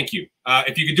say thank you.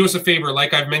 If you could do us a favor,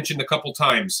 like I've mentioned a couple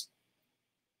times,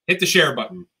 hit the share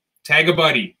button, tag a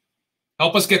buddy,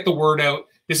 help us get the word out.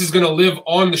 This is going to live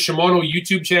on the Shimano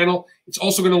YouTube channel. It's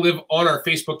also going to live on our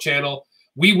Facebook channel.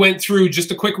 We went through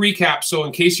just a quick recap, so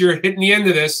in case you're hitting the end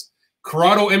of this,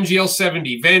 Corrado MGL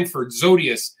 70, Vanford,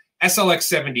 Zodius, SLX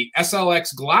 70,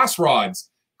 SLX glass rods,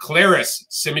 Claris,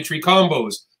 Symmetry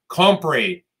combos,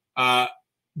 Compre.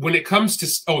 When it comes to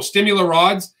Stimula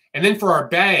rods, and then for our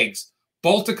bags,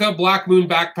 Baltica Black Moon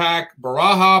backpack,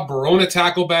 Baraha Barona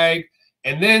tackle bag,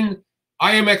 and then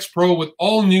IMX Pro with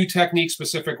all new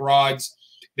technique-specific rods.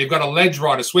 They've got a ledge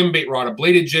rod, a swim bait rod, a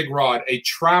bladed jig rod, a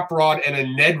trap rod, and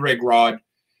a Ned rig rod.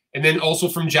 And then also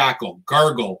from Jackall,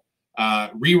 Gargle,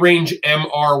 Re-Range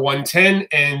MR110,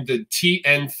 and the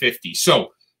TN50.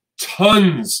 So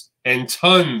tons and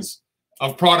tons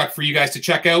of product for you guys to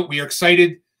check out. We are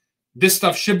excited. This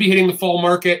stuff should be hitting the fall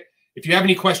market. If you have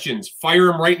any questions, fire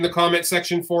them right in the comment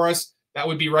section for us. That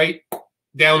would be right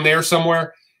down there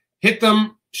somewhere. Hit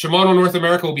them. Shimano North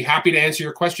America will be happy to answer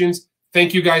your questions.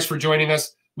 Thank you guys for joining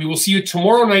us. We will see you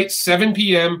tomorrow night, 7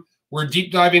 p.m. We're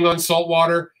deep diving on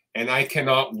saltwater, and I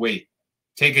cannot wait.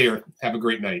 Take care. Have a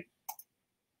great night.